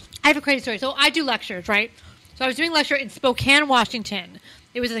 I have a crazy story. So I do lectures, right? So I was doing a lecture in Spokane, Washington.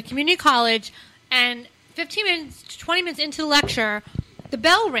 It was at a community college, and 15 minutes, 20 minutes into the lecture, the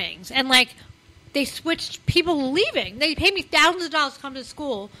bell rings, and like they switched people leaving. They paid me thousands of dollars to come to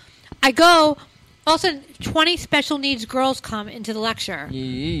school. I go, all of a sudden, 20 special needs girls come into the lecture.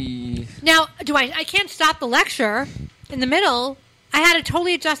 Yee. Now, I can't stop the lecture in the middle. I had to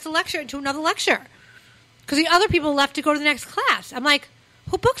totally adjust the lecture into another lecture because the other people left to go to the next class. I'm like,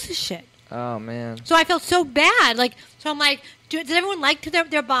 who books this shit? Oh, man. So I felt so bad. Like, so I'm like, did everyone like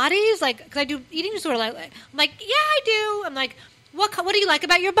their bodies? Like, because I do eating disorder. I'm like, yeah, I do. I'm like, what do you like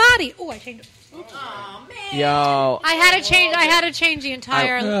about your body? Oh, I changed it. Oh, man. Yo, I had to change the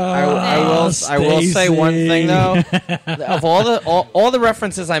entire. I will say one thing though. Of all the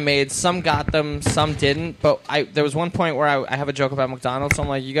references I made, some got them, some didn't. But there was one point where I have a joke about McDonald's. So I'm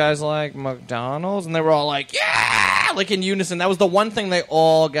like, "You guys like McDonald's?" And they were all like, "Yeah!" Like in unison. That was the one thing they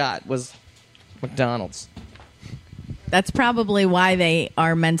all got was McDonald's. That's probably why they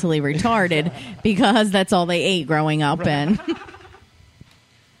are mentally retarded, because that's all they ate growing up. And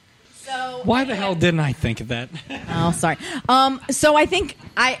so, Why the hell didn't I think of that? oh, sorry. So I think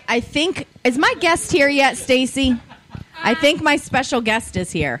is my guest here yet, Stacey? I think my special guest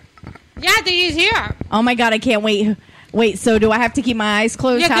is here. Yeah, I think he's here. Oh my God, I can't wait. Wait, so do I have to keep my eyes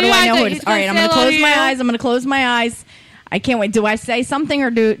closed? Yeah, How do I know who it he's is? All right, I'm gonna going to say close my hello to you. eyes. I'm going to close my eyes. I can't wait. Do I say something, or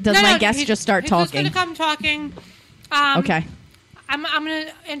does my guest just start talking? He's just going to come talking. Okay. I'm going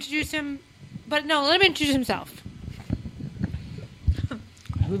to introduce him, but no, let him introduce himself.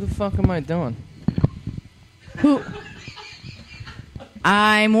 Who the fuck am I doing? Who?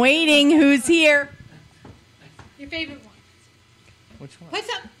 I'm waiting. Who's here? Your favorite one. Which one? What's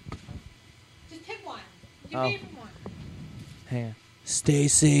up? Just pick one. Your Oh. favorite one. Hang on.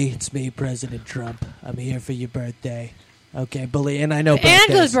 Stacey, it's me, President Trump. I'm here for your birthday. Okay, and I know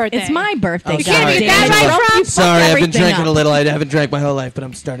Angela's birthdays. birthday. It's my birthday. Oh, You can't sorry. get that Angela. right, Trump. Sorry, I've been everything drinking up. a little. I haven't drank my whole life, but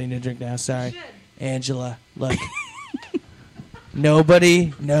I'm starting to drink now. Sorry. Angela, look.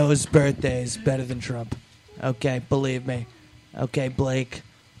 Nobody knows birthdays better than Trump. Okay, believe me. Okay, Blake,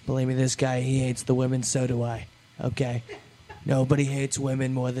 believe me, this guy, he hates the women, so do I. Okay? Nobody hates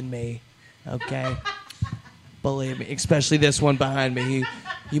women more than me. Okay? Believe me, especially this one behind me.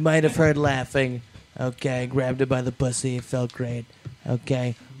 You might have heard laughing. Okay, grabbed her by the pussy. It felt great.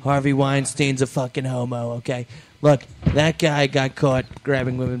 Okay, Harvey Weinstein's a fucking homo. Okay, look, that guy got caught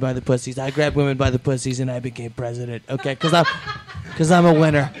grabbing women by the pussies. I grabbed women by the pussies and I became president. Okay, because I'm a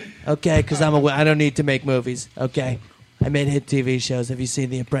winner. Okay, because I don't need to make movies. Okay, I made hit TV shows. Have you seen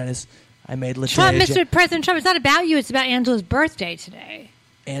The Apprentice? I made Trump, Latoya. Mr. President Trump, it's not about you. It's about Angela's birthday today.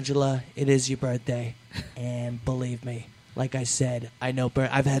 Angela, it is your birthday, and believe me, like I said, I know.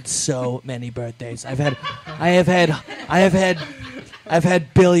 I've had so many birthdays. I've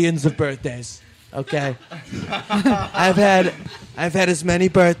had billions of birthdays. Okay, I've had as many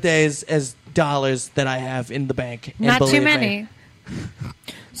birthdays as dollars that I have in the bank. And Not too believe many. me,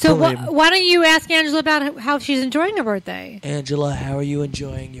 So Believe me. why don't you ask Angela about how she's enjoying her birthday? Angela, how are you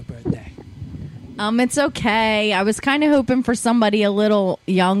enjoying your birthday? It's okay. I was kind of hoping for somebody a little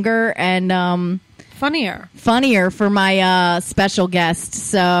younger and Funnier. funnier for my special guest.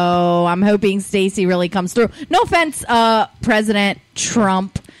 So I'm hoping Stacey really comes through. No offense, President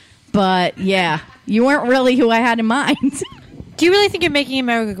Trump, but yeah, you weren't really who I had in mind. Do you really think you're making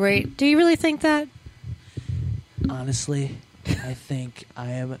America great? Do you really think that? Honestly, I think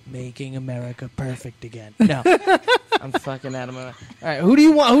I am making America perfect again. No, I'm fucking out of my mind. All right, who do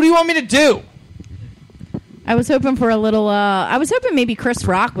you want me to do? I was hoping for a little. I was hoping maybe Chris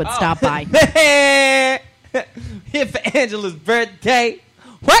Rock would stop by. Here for Angela's birthday.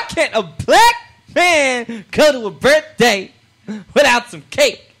 Why can't a black man go to a birthday without some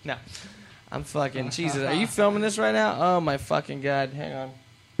cake? No, I'm fucking Jesus. Are you filming this right now? Oh my fucking god! Hang on.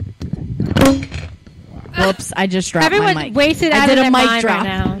 Whoops! I just dropped my Everyone's mic. wasted I out did of a their mic mind drop.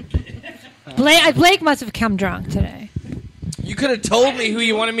 right now. Blake must have come drunk today. You could have told me who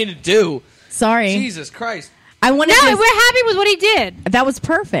you wanted me to do. Sorry, Jesus Christ! I wanted. No, to, we're happy with what he did. that was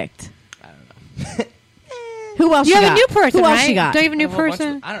perfect. Who else? You have got? a new person, Who else right? you got? Don't you have a new I have a whole bunch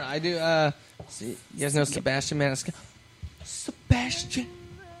person? of- I don't know. I do. See, you guys know Sebastian Maniscalco? Sebastian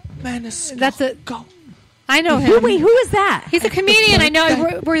Maniscalco. That's a. I know Who, him. wait, who is that? He's a comedian. I know. I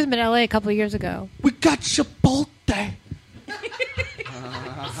worked with him in LA a couple of years ago. we got your birthday.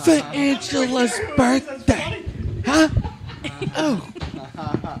 For Angela's birthday. Huh? Oh.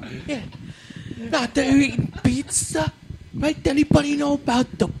 Yeah. Not that you're eating pizza. Right? Anybody know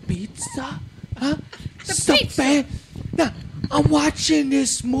about the pizza? Huh? The pizza. Now, I'm watching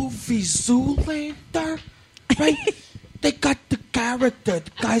this movie, Zoolander. Right? They got the character.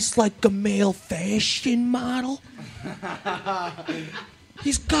 The guy's like a male fashion model.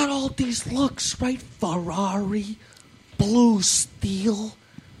 He's got all these looks, right? Ferrari, blue steel,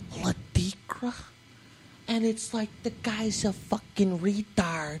 Ladicra. And it's like the guy's a fucking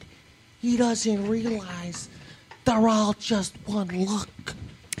retard. He doesn't realize they're all just one look.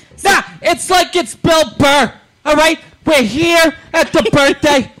 Nah, it's like it's Bill Burr. All right, we're here at the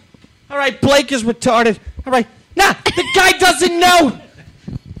birthday. All right, Blake is retarded. All right, nah, the guy doesn't know.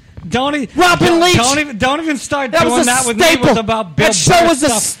 Robin Leach. Don't even start That doing was a that with me. staple. It was about Bill That show Burr was a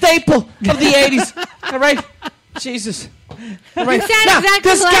stuff. staple of the '80s. All right, Jesus. You Right. sound Now,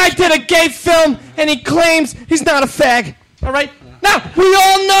 exactly this guy like- did a gay film, and he claims he's not a fag. All right? Now, we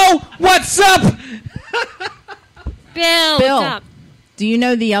all know what's up. Bill, Bill. what's up? Do you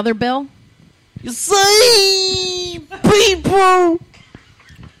know the other Bill? You see, people,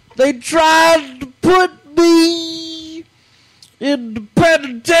 they tried to put me in the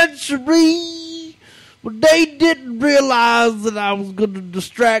penitentiary, but they didn't realize that I was going to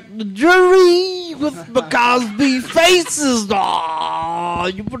distract the jury with my Cosby faces. Aw,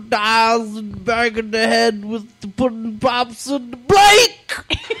 you put the eyes in the back of the head with the pudding pops in the Blake.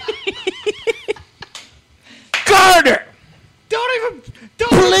 Carter. Don't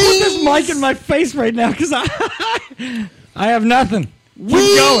Please. put this mic in my face right now because I have nothing. Keep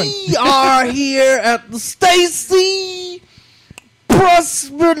going. We are here at the Stacey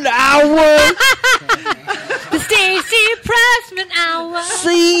Prussman Hour. The Stacey Pressman Hour.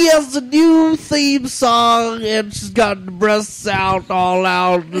 She has a new theme song, and she's got the breasts out, all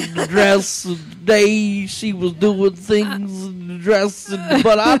out in the dress. And today she was doing things in the dress,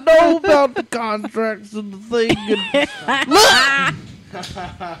 but I know about the contracts and the thing. And look,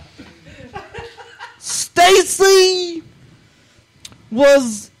 Stacey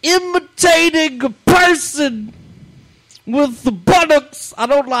was imitating a person with the buttocks. I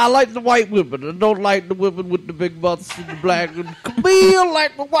like the white women. I don't like the women with the big butts and the black. And Camille,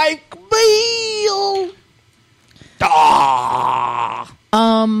 like the white Camille. Ah.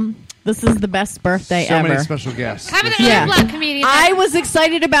 This is the best birthday So ever. many special guests. How about the Yeah. other black comedians? I was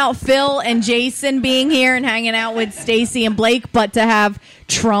excited about Phil and Jason being here and hanging out with Stacey and Blake, but to have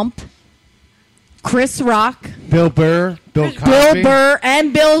Trump, Chris Rock, Bill Burr, Bill Cosby. Bill Burr,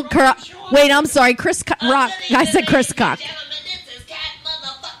 and Bill wait, I'm sorry, Chris Rock. I said Chris Cock. Gentlemen, this is Cat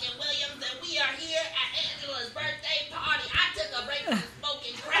motherfucking Williams, and we are here at Angela's birthday party. I took a break from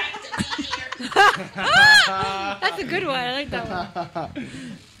smoking crack to be here. That's a good one. I like that one.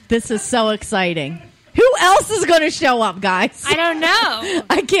 This is so exciting. Who else is going to show up, guys? I don't know.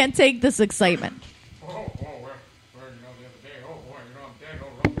 I can't take this excitement.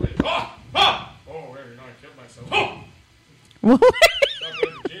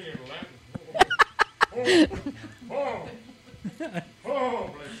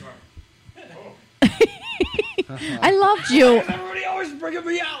 I loved you. Everybody always bringing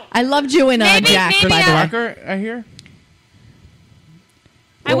me out. I loved you in Maybe- Jack, maybe by the way. Rocker, I hear.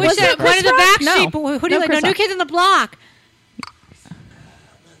 I wish was that it one of Chris the Rock? Backstreet. No. Who do you No, like? Chris No, New Rock. Kids on the Block.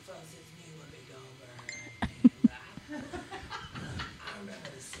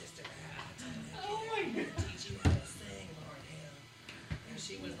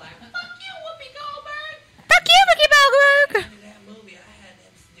 Fuck you, Ricky Bellberg.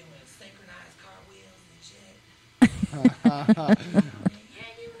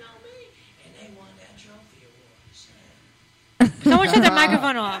 Someone shut their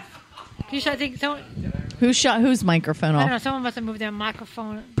microphone off. Can you shut? I think someone. Whose microphone I don't off? know. Someone must have moved their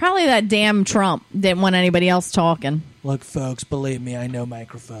microphone. Probably that damn Trump didn't want anybody else talking. Look, folks, believe me, I know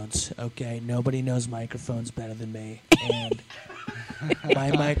microphones, okay? Nobody knows microphones better than me. And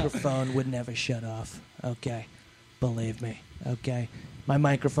my microphone would never shut off, okay? Believe me, okay? My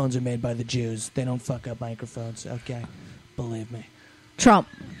microphones are made by the Jews. They don't fuck up microphones, okay? Believe me. Trump.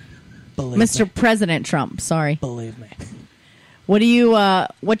 Believe Mr. me. President Trump, sorry. Believe me. What do you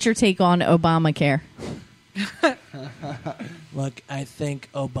what's your take on Obamacare? Look, I think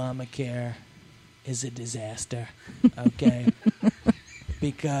Obamacare is a disaster, okay?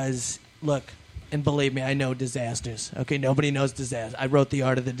 Because, look, and believe me, I know disasters, okay? Nobody knows disaster. I wrote The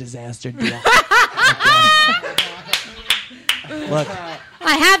Art of the Disaster Deal. Okay? Look,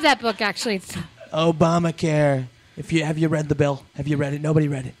 I have that book actually. It's, Obamacare. Have you read the bill? Have you read it? Nobody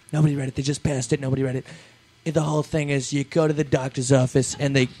read it. Nobody read it. They just passed it. Nobody read it. The whole thing is you go to the doctor's office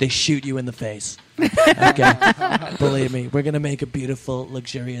and they shoot you in the face. Okay? Believe me, we're going to make a beautiful,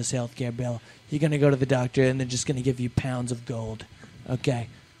 luxurious healthcare bill. You're going to go to the doctor and they're just going to give you pounds of gold. Okay?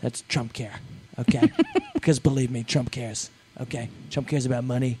 That's Trump care. Okay? Because believe me, Trump cares. Okay? Trump cares about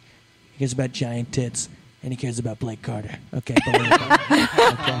money. He cares about giant tits. And he cares about Blake Carter. Okay? Believe me.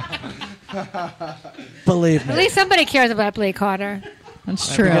 Okay? Believe me. at least somebody cares about Blake Carter.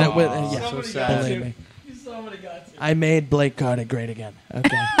 That's true. Yeah, so sad. believe me. I made Blake Carter great again.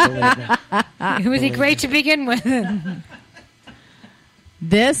 Okay, believe me. Was he great to begin with?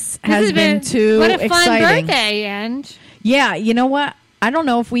 This has been too what a fun exciting. birthday, and Yeah, you know what? I don't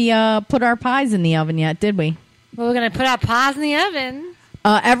know if we put our pies in the oven yet, did we? we're gonna put our pies in the oven.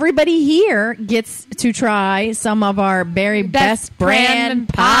 Everybody here gets to try some of our very best brand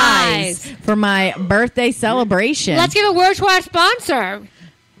pies for my birthday celebration. Let's give a word to our sponsor.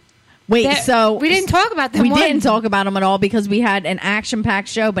 Wait, so we didn't talk about them. We didn't talk about them at all because we had an action-packed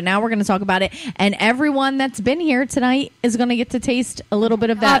show, but now we're going to talk about it. And everyone that's been here tonight is going to get to taste a little bit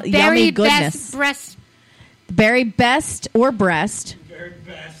of that yummy goodness. Berry best or breast. Very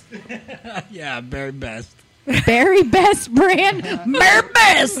best. Yeah, very best. Berry best brand. Berry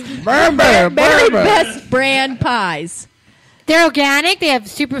best. Berry best brand pies. They're organic. They have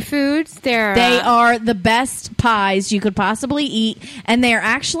superfoods. They are the best pies you could possibly eat, and they are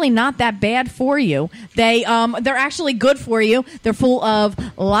actually not that bad for you. They're actually good for you. They're full of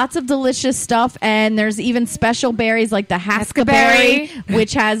lots of delicious stuff, and there's even special berries like the Haskaberry,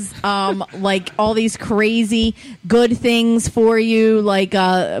 which has like all these crazy good things for you, like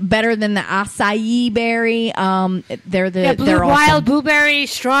better than the acai berry. They're wild awesome. blueberry,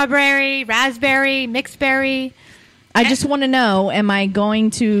 strawberry, raspberry, mixed berry. I just want to know, am I going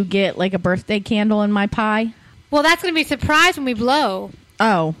to get like a birthday candle in my pie? Well, that's going to be a surprise when we blow.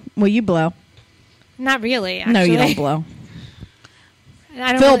 Oh, well, you blow. Not really, actually. No, you don't blow.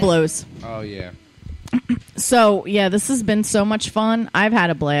 Phil blows. Oh, yeah. So, yeah, this has been so much fun. I've had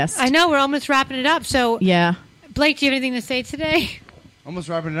a blast. I know. We're almost wrapping it up. So, yeah. Blake, do you have anything to say today? Almost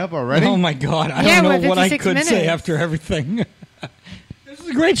wrapping it up already? Oh, my God. I don't know what I could say after everything. This was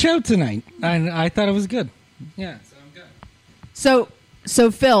a great show tonight. I thought it was good. Yeah. So,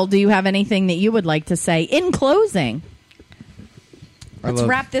 Phil, do you have anything that you would like to say in closing? Let's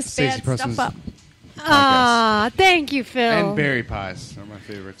wrap this bad stuff up. Thank you, Phil. And berry pies are my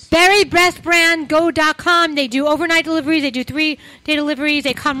favorites. Berrybestbrandgo.com. They do overnight deliveries. They do 3-day deliveries.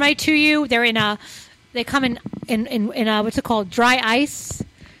 They come right to you. They come in what's it called? Dry ice.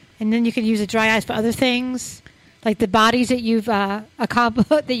 And then you can use the dry ice for other things. Like the bodies that you've that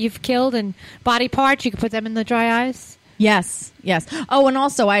you've killed and body parts, you can put them in the dry ice. Yes. Oh, and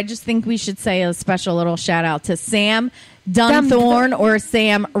also, I just think we should say a special little shout out to Sam Dunthorne or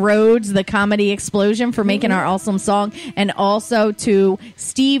Sam Rhodes, the Comedy Explosion, for making our awesome song, and also to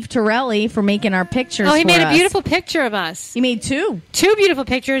Steve Torelli for making our pictures. Oh, he made a beautiful picture of us. He made two beautiful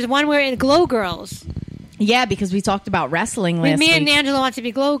pictures. One where in Glow Girls. Yeah, because we talked about wrestling last week. Me and Angela want to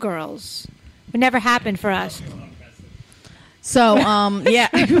be Glow Girls. It never happened for us. So, yeah.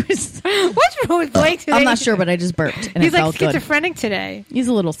 What's wrong with Blake today? I'm not sure, but I just burped, and He's it felt like schizophrenic today. He's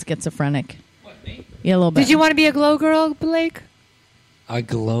a little schizophrenic. What, me? Yeah, a little bit. Did you want to be a Glow Girl, Blake? A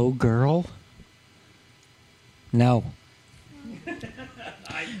Glow Girl? No. I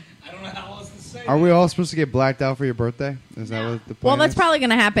don't know how else to say. Are we all supposed to get blacked out for your birthday? Is that what the plan Well, that's is? probably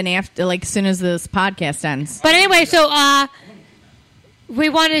going to happen after, like, as soon as this podcast ends. But anyway, so we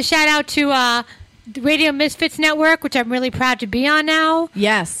wanted to shout out to Radio Misfits Network, which I'm really proud to be on now.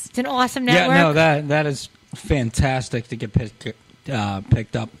 Yes. It's an awesome network. Yeah, no, that is fantastic to get picked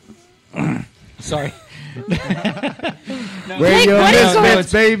up. Sorry. Radio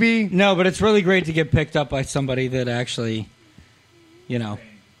Misfits, baby. No, but it's really great to get picked up by somebody that actually,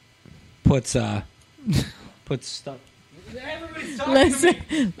 puts stuff.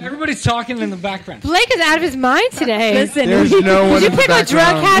 Everybody's talking in the background. Blake is out of his mind today. Listen, There's no one did you in the pick a drug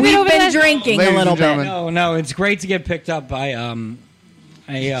background. habit we've over been there? drinking Ladies a little and gentlemen. bit. No, it's great to get picked up by A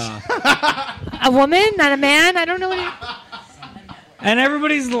woman, not a man. I don't know what and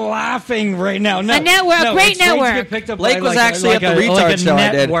everybody's laughing right now. No, A network, a great it's great network. to get picked up Blake by was like actually at the retard like a show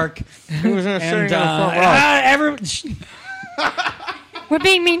I did. network. We're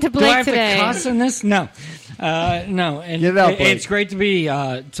being mean to Do I Blake have today. to cuss in this? No, no. And Get it out, Blake. it's great to be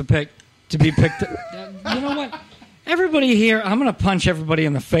picked. You know what? Everybody here, I'm going to punch everybody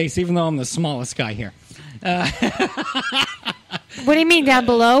in the face, even though I'm the smallest guy here. What do you mean, down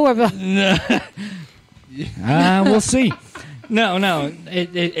below? Or We'll see. No,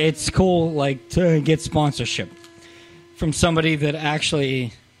 it's cool, like, to get sponsorship from somebody that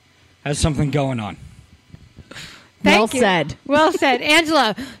actually has something going on. Well Thank you. said. Well said.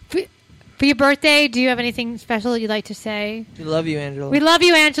 Angela, for your birthday, do you have anything special you'd like to say? We love you, Angela. We love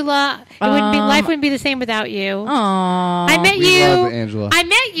you, Angela. Life wouldn't be the same without you. Aww. I met We you. love Angela. I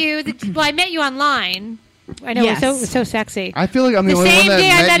met you. I met you online. I know Yes. it was so sexy. I feel like I'm the The only one same that day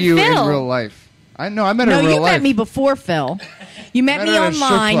I met met you Phil. in real life. I know, I met her No, in real you life. met me before, Phil. You met Met me her at a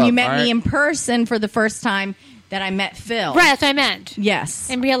strip online. club, You met all right? me in person for the first time that I met Phil. Right, that's what I meant. Yes.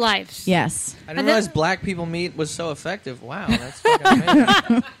 In real life. Yes. I didn't realize black people meet was so effective. Wow, that's fucking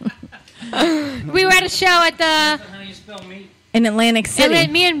amazing. We were at a show at the. In Atlantic City.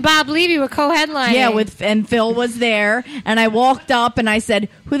 And me and Bob Levy were co-headlining. Yeah, and Phil was there, and I walked up and I said,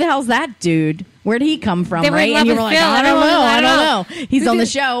 "Who the hell's that dude?" Where'd he come from, They were in right? And you love were with like, Phil. I don't Everyone was know, like, I don't know. He's on the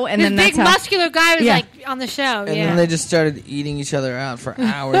show, and this then big that's how. muscular guy was Yeah. like on the show. And yeah. then they just started eating each other out for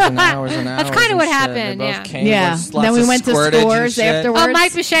hours and hours and hours. That's kinda and what shit. happened, They both yeah. came Yeah. with lots Then we of went to squirtage and stores shit. afterwards. Oh,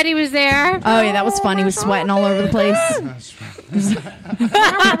 Mike Machete was there. Oh yeah, that was fun. He was sweating all over the place.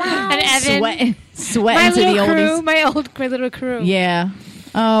 And Evan. Sweating My to the little crew. oldies. My little crew. Yeah.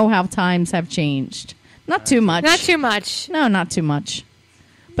 Oh, how times have changed. Not too much. Not too much. No, not too much.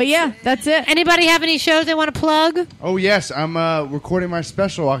 But yeah, that's it. Anybody have any shows they want to plug? Oh, yes. I'm recording my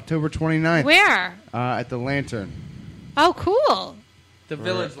special October 29th. Where? At the Lantern. Oh, cool. The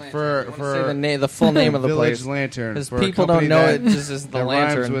Village Lantern. for- You wanna for- say the full name of the Village place. Lantern. Because for a people don't company know that- it just as the that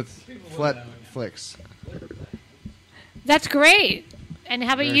rhymes Lantern. with flat flicks. That's great. And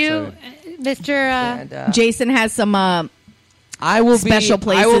how about Very you, Mr. And, Jason has some I will special be,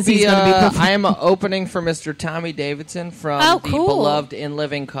 places I will be, he's gonna be performing. I am opening for Mr. Tommy Davidson from Oh, the cool. beloved In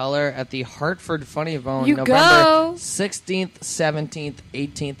Living Color at the Hartford Funny Bone, You November go. 16th, 17th,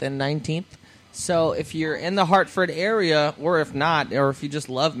 18th, and 19th. So if you're in the Hartford area, or if not, or if you just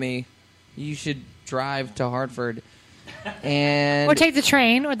love me, you should drive to Hartford. And or take the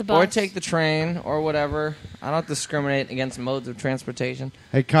train or the bus. or take the train or whatever. I don't discriminate against modes of transportation.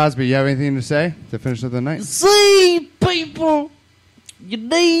 Hey, Cosby, you have anything to say to finish up the night? See, people, you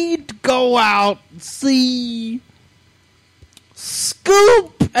need to go out and see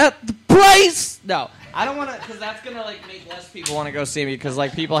Scoop at the place. No, I don't want to, because that's gonna like make less people want to go see me, because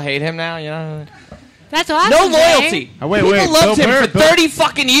like people hate him now. You know, That's awesome. no Jay. loyalty. Oh, wait, people wait, loved Bill him Burr- for 30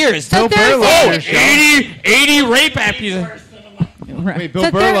 fucking years. So Bill Burr loves your Thursday. show. 80 rape accusations. Wait, Bill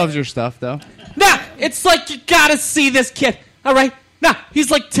So Burr there- loves your stuff, though. Nah, it's like you gotta see this kid. All right, nah,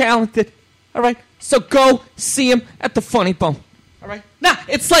 he's like talented. All right, so go see him at the Funny Bone. All right, nah,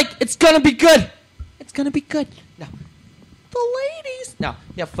 it's like it's gonna be good. It's gonna be good. No, the ladies. No,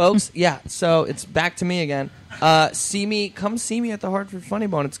 yeah, folks. Yeah, so it's back to me again. Come see me at the Hartford Funny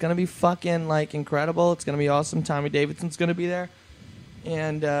Bone. It's gonna be fucking like incredible. It's gonna be awesome. Tommy Davidson's gonna be there,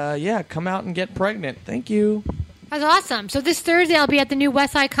 and yeah, come out and get pregnant. Thank you. That's awesome. So this Thursday I'll be at the new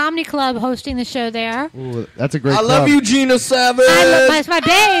West Side Comedy Club hosting the show there. Ooh, that's a great I club. love you, Gina Savage. That's my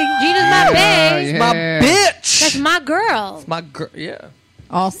babe. Gina's my babe. Yeah. My bitch. That's my girl. My girl. Yeah.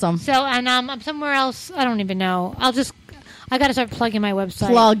 Awesome. So, and I'm somewhere else. I don't even know. I got to start plugging my website.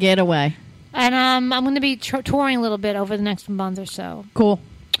 Plug it away. And I'm going to be touring a little bit over the next month or so. Cool.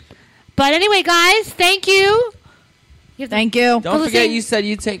 But anyway, guys, thank you. Thank you. Don't For forget listening. you said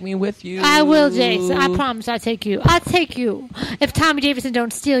you'd take me with you. I will, Jason. I promise I'll take you. I'll take you if Tommy Davidson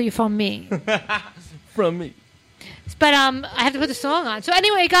don't steal you from me. From me. But I have to put the song on. So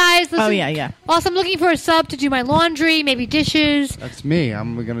anyway, guys, listen. Oh, yeah. Also, I'm looking for a sub to do my laundry, maybe dishes. That's me.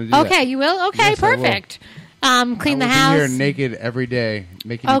 I'm going to do that. Okay, you will? Okay, Yes, I will. perfect. Clean the I will house. be here naked every day,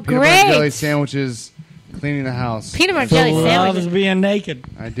 making Oh, you peanut butter great. jelly sandwiches, cleaning the house. Peanut butter Phil jelly loves sandwiches. being naked.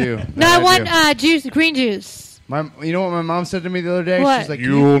 I do. No, That I want do. juice, green juice. You know what my mom said to me the other day? What? She's like,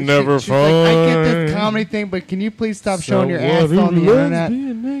 You'll never she's like, I get this find comedy thing, but can you please stop showing your ass on the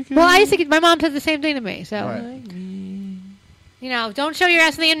internet? Well, I used to get, my mom said the same thing to me. So, Right. you know, don't show your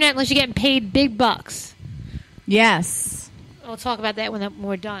ass on the internet unless you're getting paid big bucks. Yes. We'll talk about that when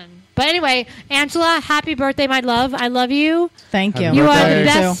we're done. But anyway, Angela, happy birthday, my love. I love you. Thank you. Happy You are birthday. the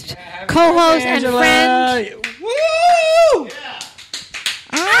best co-host and friend. Woo!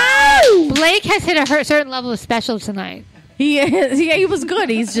 Blake has hit a certain level of special tonight. He is. Yeah, he was good.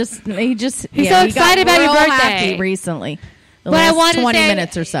 He's so excited about your birthday. Happy recently. The But I last wanted to 20 say-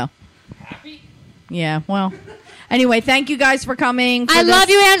 minutes or so. Yeah. Well. Anyway, thank you guys for coming. I love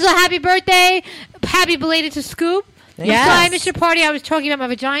you, Angela. Happy birthday. Happy belated to Scoop. Yes. Sorry, I missed your party. I was talking about my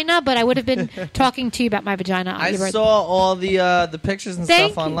vagina, but I would have been talking to you about my vagina on I your birthday. saw all the pictures and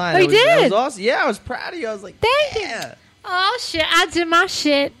Thank stuff you. online. Oh, you It was did? awesome. Yeah, I was proud of you. I was like, Thank you. yeah. Oh, shit. I did my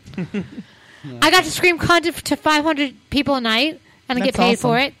shit. I got to scream content to 500 people a night, and I get That's paid awesome.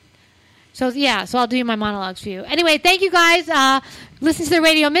 for it. So, yeah, so I'll do my monologues for you. Anyway, thank you guys. Listen to the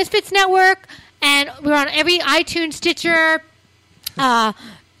Radio Misfits Network, and we're on every iTunes, Stitcher,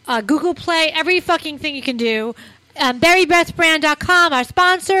 Google Play, every fucking thing you can do. BerryBreathBrand.com, our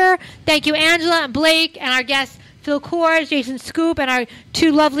sponsor. Thank you, Angela and Blake, and our guests, Phil Kors, Jason Scoop, and our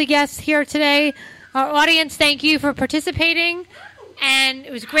two lovely guests here today. Our audience, thank you for participating. And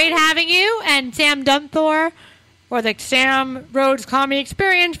it was great having you, and Sam Dunthor, or the Sam Rhodes Comedy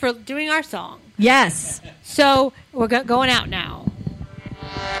Experience, for doing our song. Yes. So we're going out now.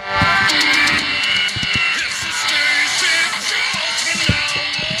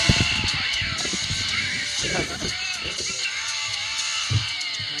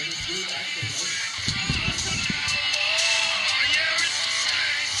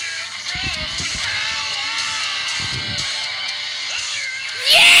 Yeah.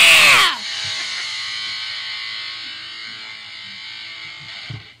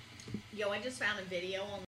 Yo, I just found a video on